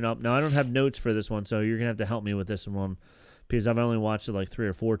busting it up. Now I don't have notes for this one, so you're gonna have to help me with this one because I've only watched it like 3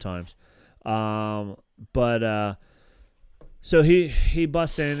 or 4 times. So he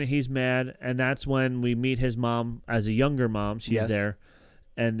busts in. He's mad, and that's when we meet his mom as a younger mom. She's there,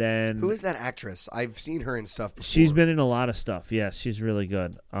 and then who is that actress? I've seen her in stuff before. She's been in a lot of stuff. Yes, she's really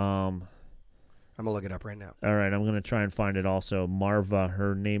good. I'm going to look it up right now. All right, I'm going to try and find it also. Marva,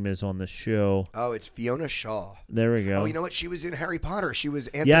 her name is on the show. Oh, it's Fiona Shaw. There we go. Oh, you know what? She was in Harry Potter. She was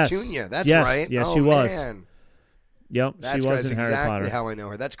Aunt Petunia. That's yes. right. Yes, oh, she was. Man. Yep, she was in Harry Potter. That's exactly how I know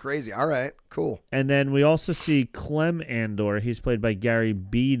her. That's crazy. All right, cool. And then we also see Clem Andor. He's played by Gary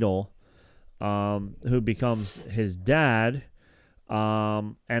Beadle, who becomes his dad.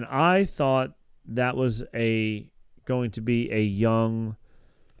 And I thought that was going to be a young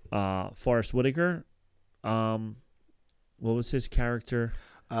Forrest Whitaker. What was his character?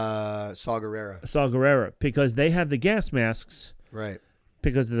 Saw Gerrera, because they have the gas masks, right?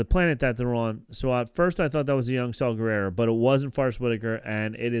 Because of the planet that they're on. So at first I thought that was a young Saw Gerrera, but it wasn't Forrest Whitaker,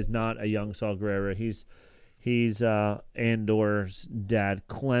 and it is not a young Saw Gerrera. He's Andor's dad,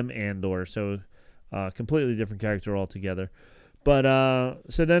 Clem Andor. So completely different character altogether. But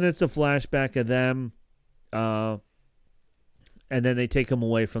so then it's a flashback of them. And then they take him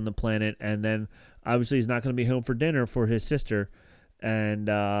away from the planet, and then obviously he's not going to be home for dinner for his sister. And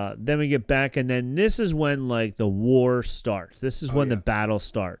then we get back, and then this is when like the war starts. This is when the battle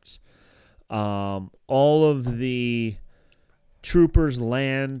starts. All of the troopers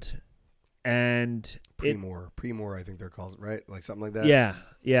land, and Pre-Mor, I think they're called, right? Like something like that.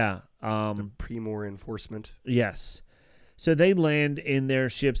 Yeah. The Pre-Mor enforcement. Yes. So they land in their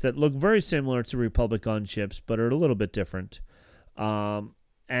ships that look very similar to Republic gunships, but are a little bit different.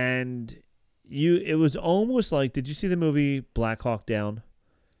 And it was almost like, did you see the movie Black Hawk Down?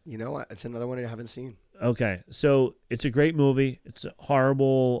 You know what? It's another one I haven't seen. Okay. So it's a great movie. It's a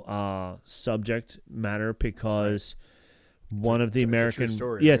horrible subject matter because one of the American... It's a true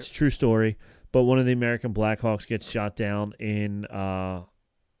story, yeah, right? it's a true story. But one of the American Blackhawks gets shot down in, I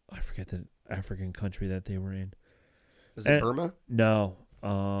forget the African country that they were in. Is it Burma? No. I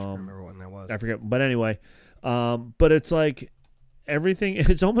don't remember when that was. I forget. But anyway, but it's like everything,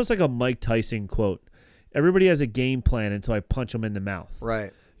 it's almost like a Mike Tyson quote. Everybody has a game plan until I punch them in the mouth.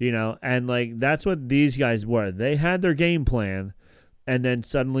 Right. You know, and like that's what these guys were. They had their game plan, and then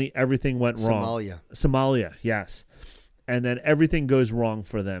suddenly everything went wrong. Somalia, yes. and then everything goes wrong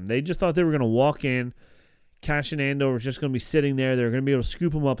for them. They just thought they were going to walk in, Cash and Andor was just going to be sitting there. They're going to be able to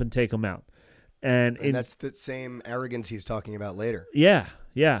scoop them up and take them out. And that's the same arrogance he's talking about later. Yeah,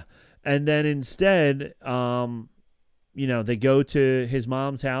 yeah. And then instead, they go to his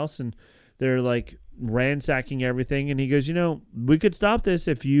mom's house and they're like ransacking everything. And he goes, we could stop this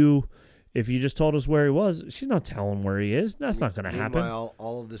if you just told us where he was. She's not telling where he is. That's not going to happen. Meanwhile,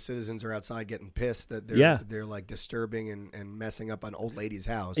 all of the citizens are outside getting pissed that they're like disturbing and messing up an old lady's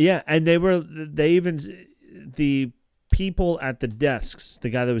house. Yeah, and the people at the desks, the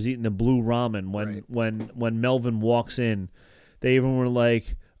guy that was eating the blue ramen when Melvin walks in, they even were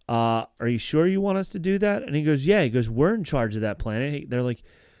like, are you sure you want us to do that? And he goes, yeah. He goes, we're in charge of that planet. They're like,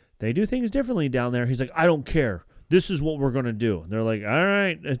 they do things differently down there. He's like, I don't care. This is what we're going to do. And they're like, all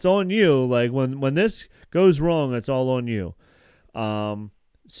right, it's on you. Like, when this goes wrong, it's all on you.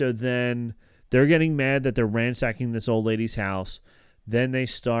 So then they're getting mad that they're ransacking this old lady's house. Then they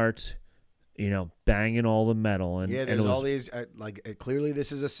start, banging all the metal. And there's all these, clearly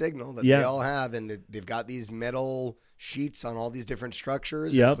this is a signal that they all have. And they've got these metal sheets on all these different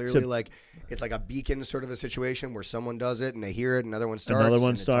structures. Yep. Clearly, it's like a beacon sort of a situation where someone does it and they hear it, another one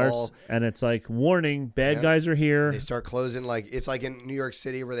starts. And it's like, warning, bad guys are here. They start closing, it's like in New York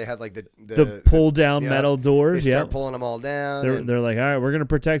City where they had like the pull down metal doors. They start pulling them all down. They're like, all right, we're going to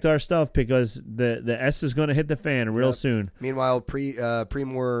protect our stuff because the S is going to hit the fan real soon. Meanwhile,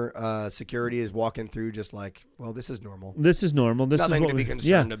 Pre-More security is walking through just like, well, this is normal. This is normal. This nothing is what to be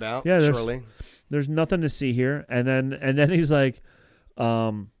concerned about. Yeah, surely. There's nothing to see here. And then he's like,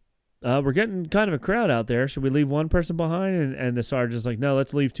 we're getting kind of a crowd out there. Should we leave one person behind? And the sergeant's like, no,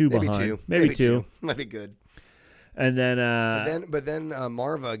 let's leave two behind. Maybe two. Might be good. And then, but then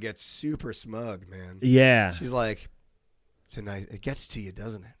Marva gets super smug, man. Yeah. She's like, it gets to you,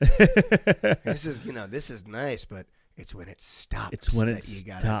 doesn't it? This is nice, but it's when it stops. It's when you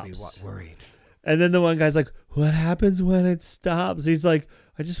gotta be worried. And then the one guy's like, what happens when it stops? He's like,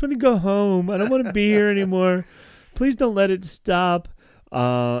 I just want to go home. I don't want to be here anymore. Please don't let it stop.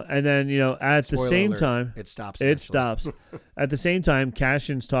 And then, at the same time, it stops. It stops. At the same time,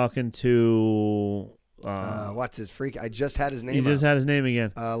 Cashin's talking to what's his freak? I just had his name. You just had his name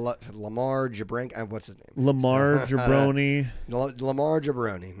again. Lamar Jabroni. What's his name? Lamar Jabroni. Lamar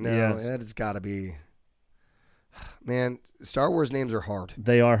Jabroni. No, that's got to be. Man, Star Wars names are hard.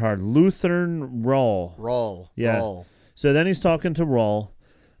 They are hard. Lutheran Rawl. Rawl. Yeah. Rawl. So then he's talking to Rawl,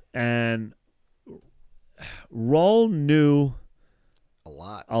 and Rawl knew a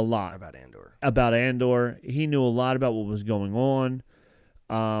lot about Andor. He knew a lot about what was going on.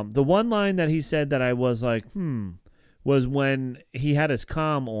 The one line that he said that I was like, was when he had his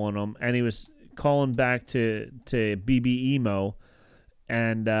comm on him, and he was calling back to BB Emo,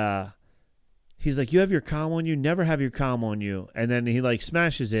 and he's like, you have your comm on you? Never have your comm on you. And then he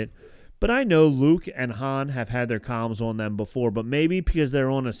smashes it. But I know Luke and Han have had their comms on them before, but maybe because they're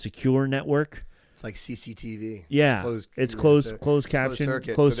on a secure network. It's like CCTV. Yeah, it's closed caption,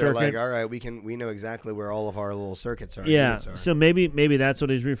 closed so they're circuit. Like, all right, we know exactly where all of our little circuits are. Yeah, so maybe that's what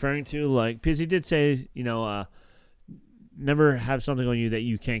he's referring to. Because he did say, never have something on you that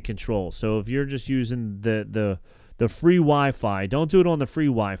you can't control. So if you're just using the free Wi-Fi, don't do it on the free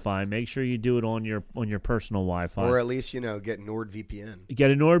Wi-Fi. Make sure you do it on your personal Wi-Fi, or at least get NordVPN. Get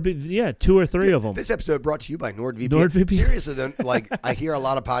a NordVPN, 2 or 3 of them. This episode brought to you by NordVPN. NordVPN. Seriously, though, I hear a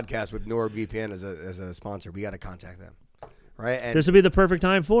lot of podcasts with NordVPN as a sponsor. We got to contact them, right? And this will be the perfect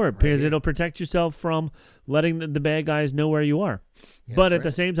time for it because it'll protect yourself from letting the bad guys know where you are. Yeah, but at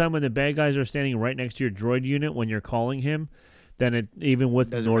the same time, when the bad guys are standing right next to your droid unit when you're calling him, then it even with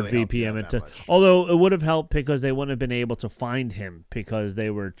NordVPN, although it would have helped because they wouldn't have been able to find him because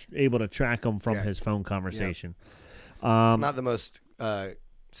they were able to track him from his phone conversation. Yeah. Not the most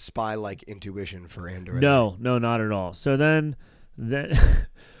spy-like intuition for Andor. No, not at all. So then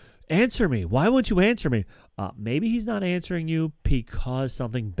answer me. Why won't you answer me? Maybe he's not answering you because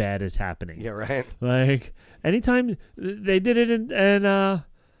something bad is happening. Yeah, right. Anytime they did it and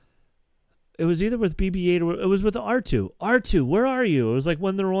it was either with BB-8 or it was with R2. R2, where are you? It was like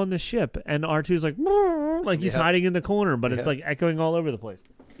when they're on the ship, and R2's like he's hiding in the corner, but it's like echoing all over the place.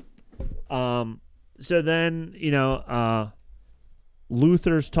 So then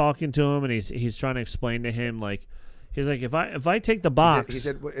Luther's talking to him, and he's trying to explain to him he's like if I take the box. He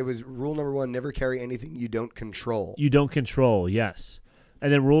said it was rule number 1: never carry anything you don't control. You don't control, yes.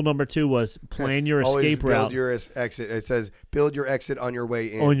 And then rule number 2 was plan your escape route. Build your exit. It says build your exit on your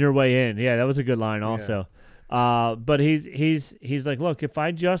way in. On your way in. Yeah, that was a good line also. Yeah. But he's like, look, if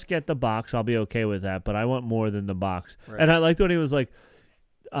I just get the box, I'll be okay with that. But I want more than the box. Right. And I liked when he was like,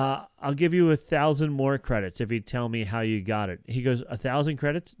 I'll give you 1,000 more credits if you tell me how you got it. He goes, 1,000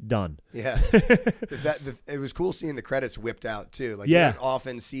 credits? Done. Yeah. It was cool seeing the credits whipped out, too. Like, you don't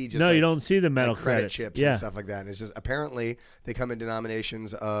often see just you don't see the metal credit credits. chips and stuff like that. And it's just, apparently, they come in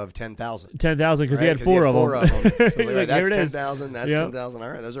denominations of 10,000. 10,000 because he had four of them. So like, that's 10,000, that's 10,000. All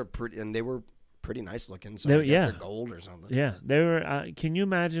right, those are pretty, and they were pretty nice looking. So I guess they're gold or something. Yeah, they were. Can you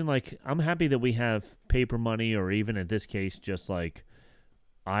imagine? Like, I'm happy that we have paper money, or even in this case, just like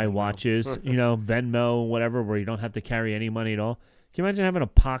iWatches, Venmo, whatever, where you don't have to carry any money at all. Can you imagine having a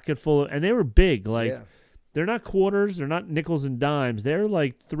pocket full and they were big, like they're not quarters, they're not nickels and dimes, they're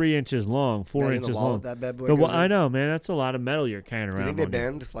like 3 inches long, 4 inches long. That bad boy I know, man, that's a lot of metal you're carrying around. You think they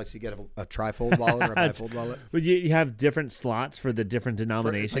bend, like so you get a trifold wallet or a bifold wallet? But you have different slots for the different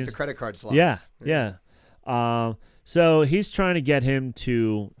denominations. It's like the credit card slots. Yeah. So he's trying to get him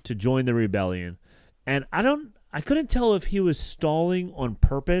to join the rebellion, and I couldn't tell if he was stalling on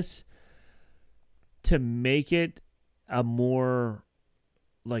purpose to make it a more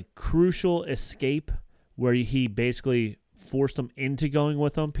like crucial escape where he basically forced him into going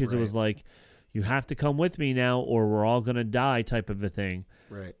with him because it was like, you have to come with me now or we're all going to die type of a thing.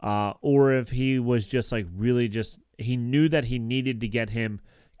 Right. Or if he was just like really he knew that he needed to get him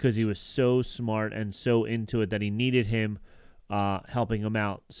because he was so smart and so into it that he needed him helping him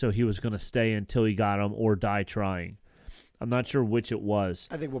out, so he was going to stay until he got him or die trying. I'm not sure which it was.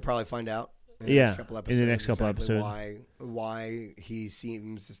 I think we'll probably find out in the next couple episodes. In the next couple episodes. Why he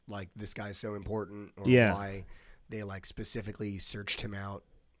seems like this guy's so important, or why they like specifically searched him out.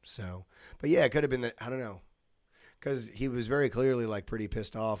 So, but yeah, it could have been that, I don't know. Because he was very clearly like pretty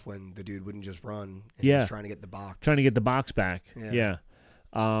pissed off when the dude wouldn't just run. And he was trying to get the box. Trying to get the box back. Yeah.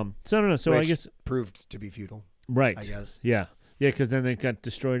 So I don't know. So which I guess proved to be futile. Right. I guess. Yeah. Yeah, because then they got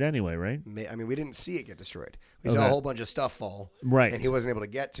destroyed anyway, right? I mean, we didn't see it get destroyed. We saw a whole bunch of stuff fall. Right. And he wasn't able to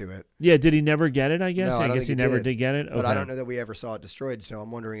get to it. Yeah, did he never get it, I guess? No, I guess he never did get it. But I don't know that we ever saw it destroyed, so I'm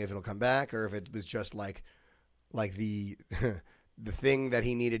wondering if it'll come back or if it was just like the the thing that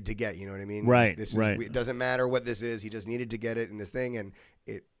he needed to get, you know what I mean? Right, It doesn't matter what this is. He just needed to get it in this thing, and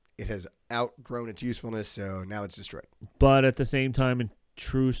it has outgrown its usefulness, so now it's destroyed. But at the same time, in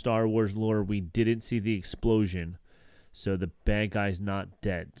true Star Wars lore, we didn't see the explosion. So the bad guy's not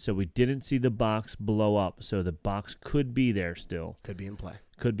dead. So we didn't see the box blow up. So the box could be there still. Could be in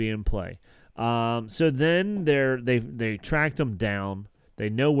play. So then they tracked him down. They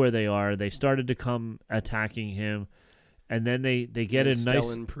know where they are. They started to come attacking him. And then they get a nice...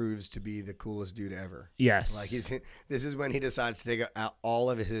 Stellan proves to be the coolest dude ever. Yes. Like this is when he decides to take out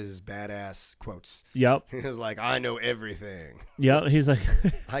all of his badass quotes. Yep. He's like, I know everything. Yep. He's like...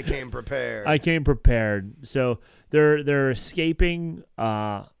 I came prepared. So they're escaping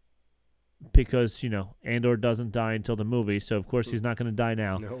because, Andor doesn't die until the movie. So, of course, he's not going to die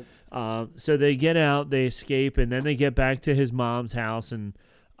now. Nope. So they get out, they escape, and then they get back to his mom's house, and...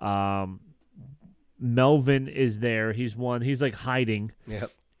 Melvin is there. He's like hiding.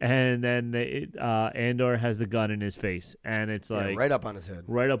 Yep. And then Andor has the gun in his face, and it's like right up on his head.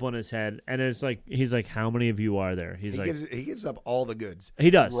 Right up on his head, and it's like he's like, "How many of you are there?" He gives up all the goods.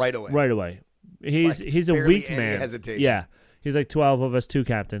 He does right away. Right away. He's a weak man. Hesitation. Yeah. He's like 12 of us, 2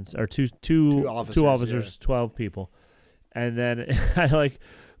 captains or two officers, 12 people, and then I like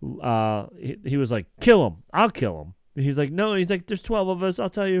he was like, "Kill him! I'll kill him." He's like, "No." He's like, "There's 12 of us. I'll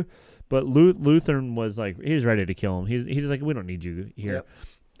tell you." But Lutheran was like, he was ready to kill him. He's like, "We don't need you here."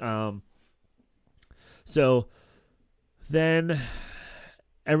 Yep. So then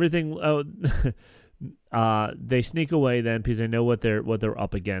everything. They sneak away then because they know what they're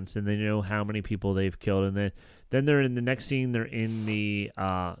up against, and they know how many people they've killed, and then they're in the next scene. They're in the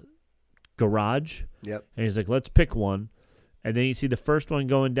garage. Yep. And he's like, "Let's pick one," and then you see the first one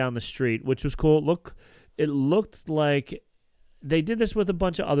going down the street, which was cool. It looked like. They did this with a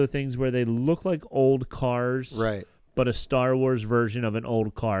bunch of other things where they look like old cars, right? But a Star Wars version of an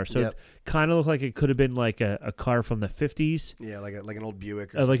old car. So it kind of looked like it could have been like a car from the 50s. Yeah, like an old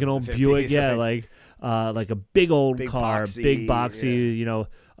Buick. Like an old Buick, yeah, like a big old car, big boxy,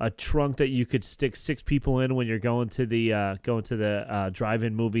 a trunk that you could stick 6 people in when you're going to the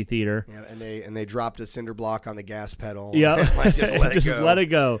drive-in movie theater. Yeah, and they dropped a cinder block on the gas pedal. Yeah, just let it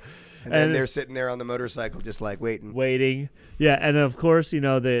go. And then they're sitting there on the motorcycle just like waiting. Yeah, and of course,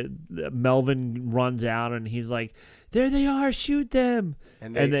 the Melvin runs out and he's like, "There they are, shoot them."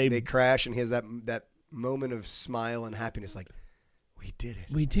 And they crash, and he has that moment of smile and happiness like, "We did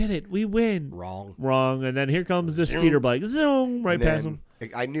it. We win." Wrong. And then here comes the speeder bike. Zoom, right past him.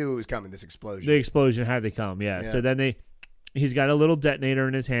 I knew it was coming, this explosion. The explosion had to come, yeah. So then he's got a little detonator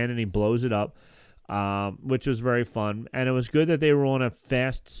in his hand and he blows it up. which was very fun. And it was good that they were on a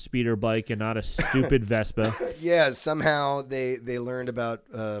fast speeder bike and not a stupid Vespa. Yeah, somehow they learned about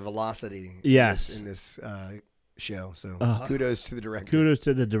velocity. Yes. In this show. So kudos to the director. Kudos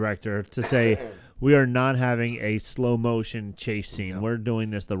to the director to say we are not having a slow motion chase scene. No. We're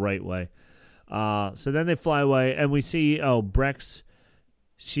doing this the right way. So then they fly away, and we see Brex.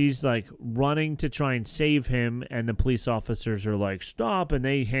 She's like running to try and save him, and the police officers are like, "Stop!" and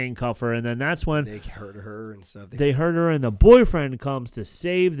they handcuff her. And then that's when they hurt her and stuff. They hurt her, and the boyfriend comes to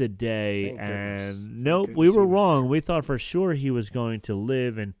save the day. And nope, we were wrong. We thought for sure he was going to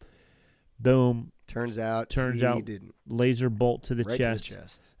live, and boom. Turns out, didn't. Laser bolt to the right chest, to the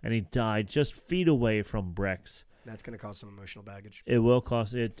chest, and he died just feet away from Brex. That's going to cause some emotional baggage. It will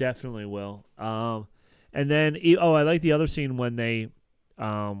cause. It definitely will. And then, I like the other scene when they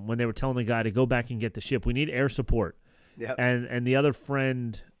were telling the guy to go back and get the ship. We need air support. Yep. And the other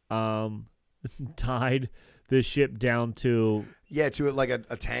friend tied the ship down to like a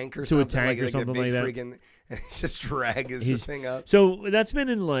tank or something. To a tank or something like that. And he's just dragging this thing up. So that's been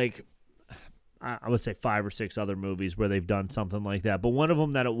in like, I would say 5 or 6 other movies where they've done something like that. But one of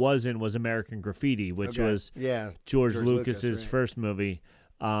them that it was in was American Graffiti, which was George Lucas's first movie.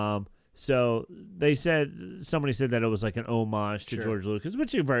 So somebody said that it was like an homage to George Lucas,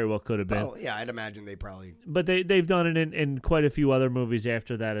 which it very well could have been. Oh yeah, I'd imagine they probably. But they've done it in quite a few other movies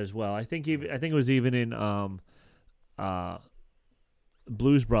after that as well. I think it was even in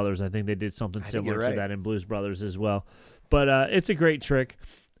Blues Brothers. I think they did something similar to that in Blues Brothers as well. But it's a great trick.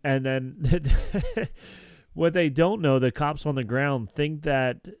 And then what they don't know, the cops on the ground think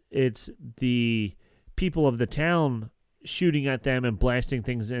that it's the people of the town shooting at them and blasting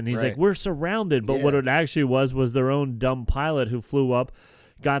things. And he's like, we're surrounded. But what it actually was their own dumb pilot who flew up,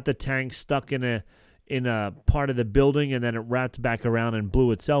 got the tank stuck in a part of the building, and then it wrapped back around and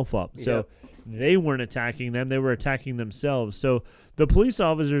blew itself up. So they weren't attacking them. They were attacking themselves. So the police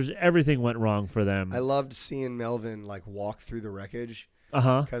officers, everything went wrong for them. I loved seeing Melvin like walk through the wreckage.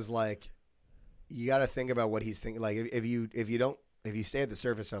 Because like you got to think about what he's thinking. Like if you stay at the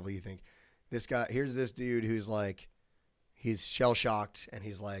surface level, you think here's this dude who's like he's shell shocked and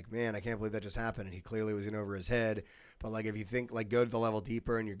he's like, man, I can't believe that just happened, and he clearly was in over his head. But like if you think like go to the level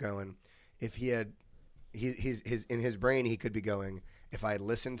deeper and you're going, if he had he's in his brain he could be going, if I had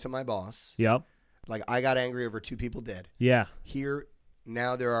listened to my boss, like I got angry over 2 people dead. Here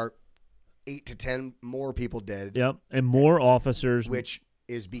now there are 8 to 10 more people dead. And more officers. Which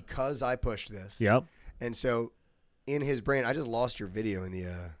is because I pushed this. And so in his brain, I just lost your video in the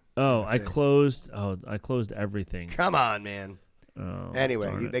I closed everything. Come on, man. Oh,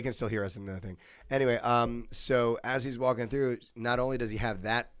 anyway, they can still hear us in the thing. Anyway, so as he's walking through, not only does he have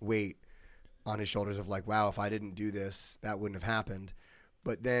that weight on his shoulders of like, wow, if I didn't do this, that wouldn't have happened.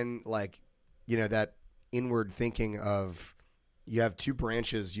 But then like, that inward thinking of, you have 2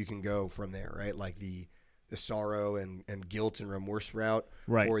 branches you can go from there, right? Like the sorrow and guilt and remorse route,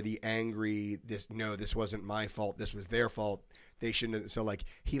 or the angry, this wasn't my fault, this was their fault, they shouldn't have. So like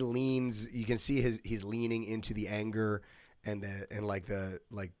he leans, you can see he's leaning into the anger and like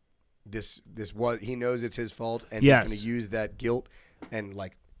this was, he knows it's his fault, and he's going to use that guilt and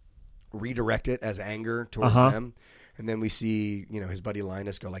like redirect it as anger towards them. And then we see, his buddy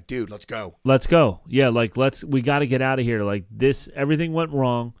Linus go like, dude, let's go. Let's go. Yeah, like we got to get out of here. Like this, everything went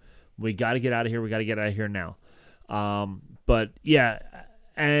wrong. We got to get out of here. We got to get out of here now. But yeah,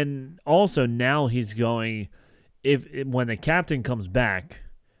 and also now he's going, when the captain comes back,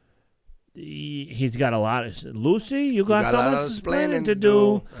 he's got a lot of, Lucy, you got something explaining to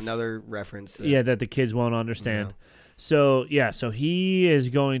do. Another reference. That the kids won't understand. No. So he is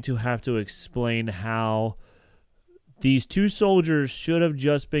going to have to explain how these 2 soldiers should have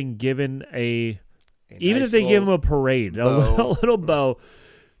just been given even nice if they give them a parade, a little bow.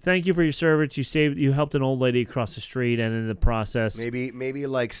 Thank you for your service. You helped an old lady across the street, and in the process, maybe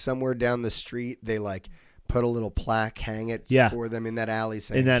like somewhere down the street, they like put a little plaque, hang it for them in that alley,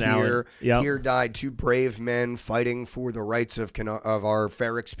 saying, here died 2 brave men fighting for the rights of our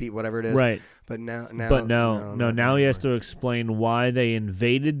Ferrex Pete, whatever it is. Right. But now he has to explain why they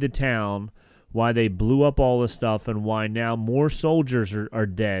invaded the town, why they blew up all the stuff, and why now more soldiers are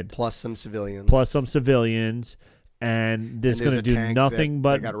dead. Plus some civilians. And this is going to do nothing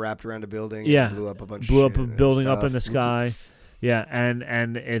but... They got wrapped around a building and blew up a bunch of shit. Blew up a building up in the sky. Yeah,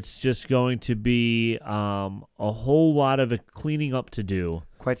 and it's just going to be a whole lot of cleaning up to do.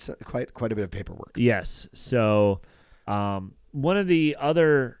 Quite a bit of paperwork. Yes. So one of the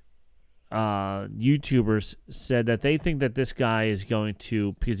other YouTubers said that they think that this guy is going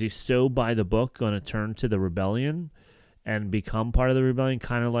to, because he's so by the book, going to turn to the rebellion and become part of the rebellion,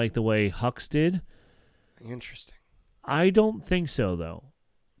 kind of like the way Hux did. Interesting. I don't think so, though,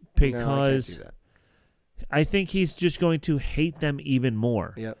 because No, I can't see that. I think he's just going to hate them even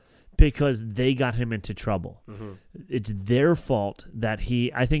more. Yep. Because they got him into trouble. Mm-hmm. It's their fault that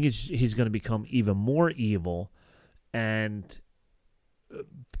I think he's going to become even more evil and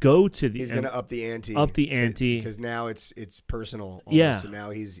go to the. He's going to up the ante. Up the ante because now it's personal. Almost. Yeah. So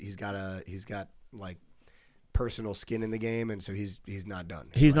now he's got like personal skin in the game, and so he's not done.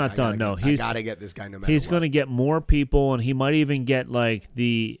 He's like, not done. No, I gotta get this guy no matter. He's what. going to get more people, and he might even get like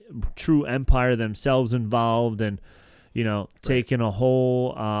the true Empire themselves involved, and taking a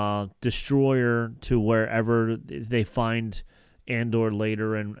whole destroyer to wherever they find Andor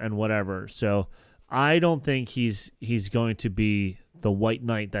later and whatever. So I don't think he's going to be the White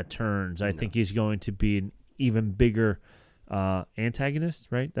Knight that turns. I think he's going to be an even bigger antagonist,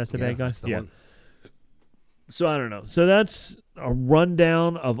 right? That's the bad guy? That's the one. So I don't know. So that's a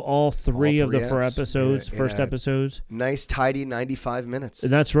rundown of all three of the four episodes, first episodes. Nice, tidy 95 minutes.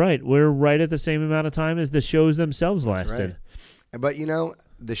 And that's right. We're right at the same amount of time as the shows themselves lasted. Right. But,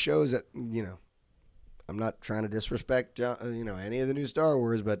 the shows that, I'm not trying to disrespect, any of the new Star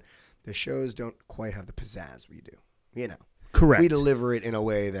Wars, but the shows don't quite have the pizzazz we do, Correct. We deliver it in a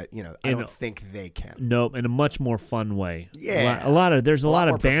way that, I don't think they can. Nope, in a much more fun way. Yeah. There's a lot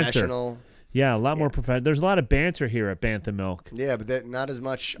of banter. Professional. Yeah, a lot more professional. There's a lot of banter here at Bantha Milk. Yeah, but not as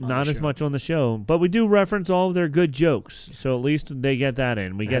much on Not the as show. much on the show. But we do reference all of their good jokes. So at least they get that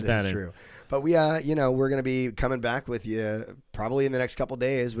in. We get that in. True. But we, we're going to be coming back with you probably in the next couple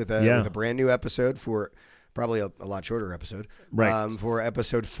days with a brand new episode for probably a lot shorter episode. Right. For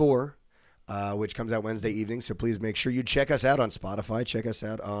episode 4, which comes out Wednesday evening. So please make sure you check us out on Spotify. Check us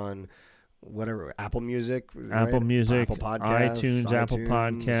out on whatever, Apple Music. Apple Music, Apple Podcasts, iTunes, Apple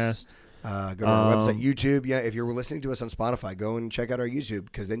Podcast. Go to our website, YouTube. Yeah, if you're listening to us on Spotify, go and check out our YouTube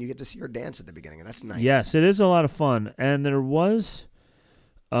because then you get to see our dance at the beginning, and that's nice. Yes, it is a lot of fun. And there was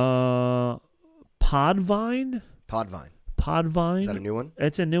Podvine. Podvine. Is that a new one?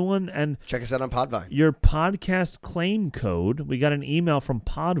 It's a new one. And check us out on Podvine. Your podcast claim code, we got an email from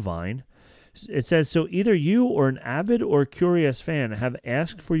Podvine. It says, so either you or an avid or curious fan have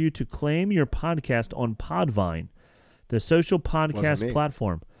asked for you to claim your podcast on Podvine, the social podcast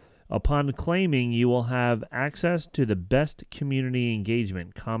platform. Upon claiming, you will have access to the best community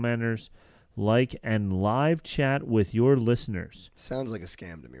engagement, commenters, and live chat with your listeners. Sounds like a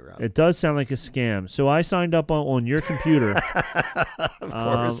scam to me, Rob. It does sound like a scam. So I signed up on your computer. Of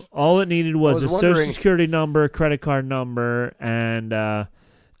course. All it needed was a social security number, credit card number, and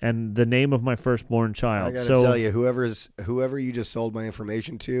the name of my firstborn child. I got to tell you, whoever you just sold my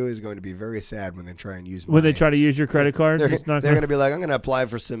information to is going to be very sad when they try and use when they try to use your credit card. They're going to be like, I'm going to apply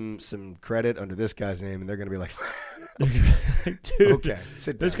for some credit under this guy's name, and they're going to be like, dude, okay,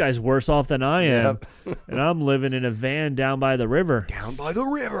 sit down. This guy's worse off than I am, and I'm living in a van down by the river. Down by the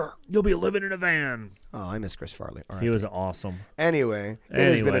river. You'll be living in a van. Oh, I miss Chris Farley. Right. He was awesome. Anyway, it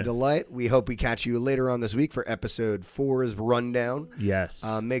has been a delight. We hope we catch you later on this week for episode 4's rundown. Yes.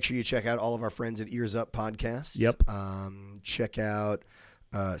 Make sure you check out all of our friends at Ears Up Podcast. Yep. Check out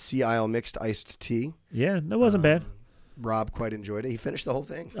Sea Isle Mixed Iced Tea. Yeah, that wasn't bad. Rob quite enjoyed it. He finished the whole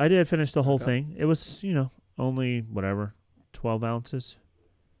thing. I did finish the whole thing. It was, only 12 ounces.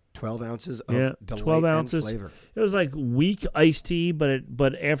 12 ounces of delight 12 ounces. And flavor. It was like weak iced tea,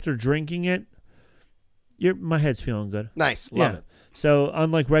 but after drinking it, my head's feeling good. Nice. Love it. So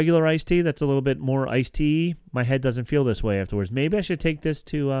unlike regular iced tea, that's a little bit more iced tea. My head doesn't feel this way afterwards. Maybe I should take this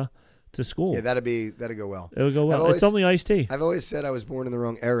to school. Yeah, that'd go well. It would go well. It's only iced tea. I've always said I was born in the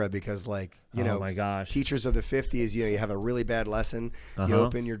wrong era because, oh my gosh, teachers of the 50s, you have a really bad lesson. You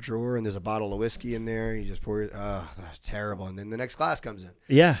open your drawer and there's a bottle of whiskey in there. You just pour it. Oh, that's terrible. And then the next class comes in.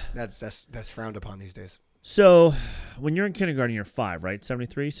 Yeah, that's frowned upon these days. So when you're in kindergarten, you're 5, right?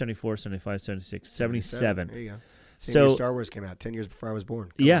 73, 74, 75, 76, 77. There you go. Same year Star Wars came out, 10 years before I was born.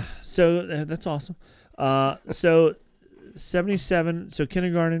 Yeah, so that's awesome. So 77, so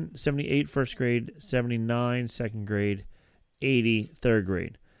kindergarten, 78 first grade, 79 second grade, 80 third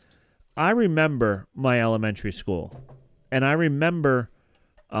grade. I remember my elementary school, and I remember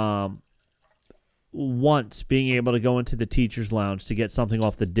once being able to go into the teacher's lounge to get something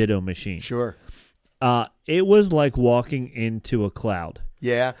off the Ditto machine. Sure. It was like walking into a cloud.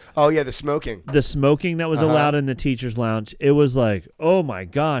 Yeah. Oh, yeah, the smoking. The smoking that was allowed in the teacher's lounge. It was like, oh, my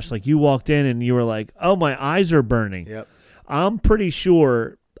gosh. Like, you walked in and you were like, oh, my eyes are burning. Yep. I'm pretty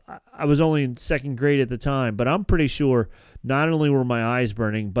sure, I was only in second grade at the time, but I'm pretty sure not only were my eyes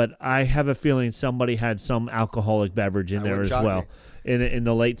burning, but I have a feeling somebody had some alcoholic beverage in there as well. In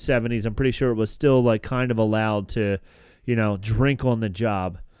the late 70s, I'm pretty sure it was still like kind of allowed to, drink on the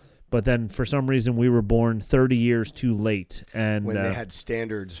job. But then for some reason we were born 30 years too late. And when they had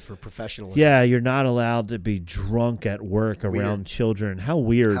standards for professionalism. Yeah, you're not allowed to be drunk at work around children. How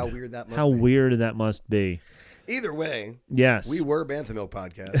weird. How weird that must be. How weird that must be. Either way, yes, we were Bantha Milk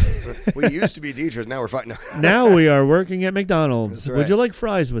Podcast. We used to be teachers. Now we're fighting. Now we are working at McDonald's. Right. Would you like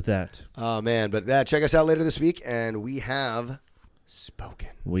fries with that? Oh, man. But check us out later this week, and we have spoken.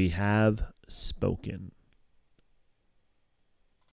 We have spoken.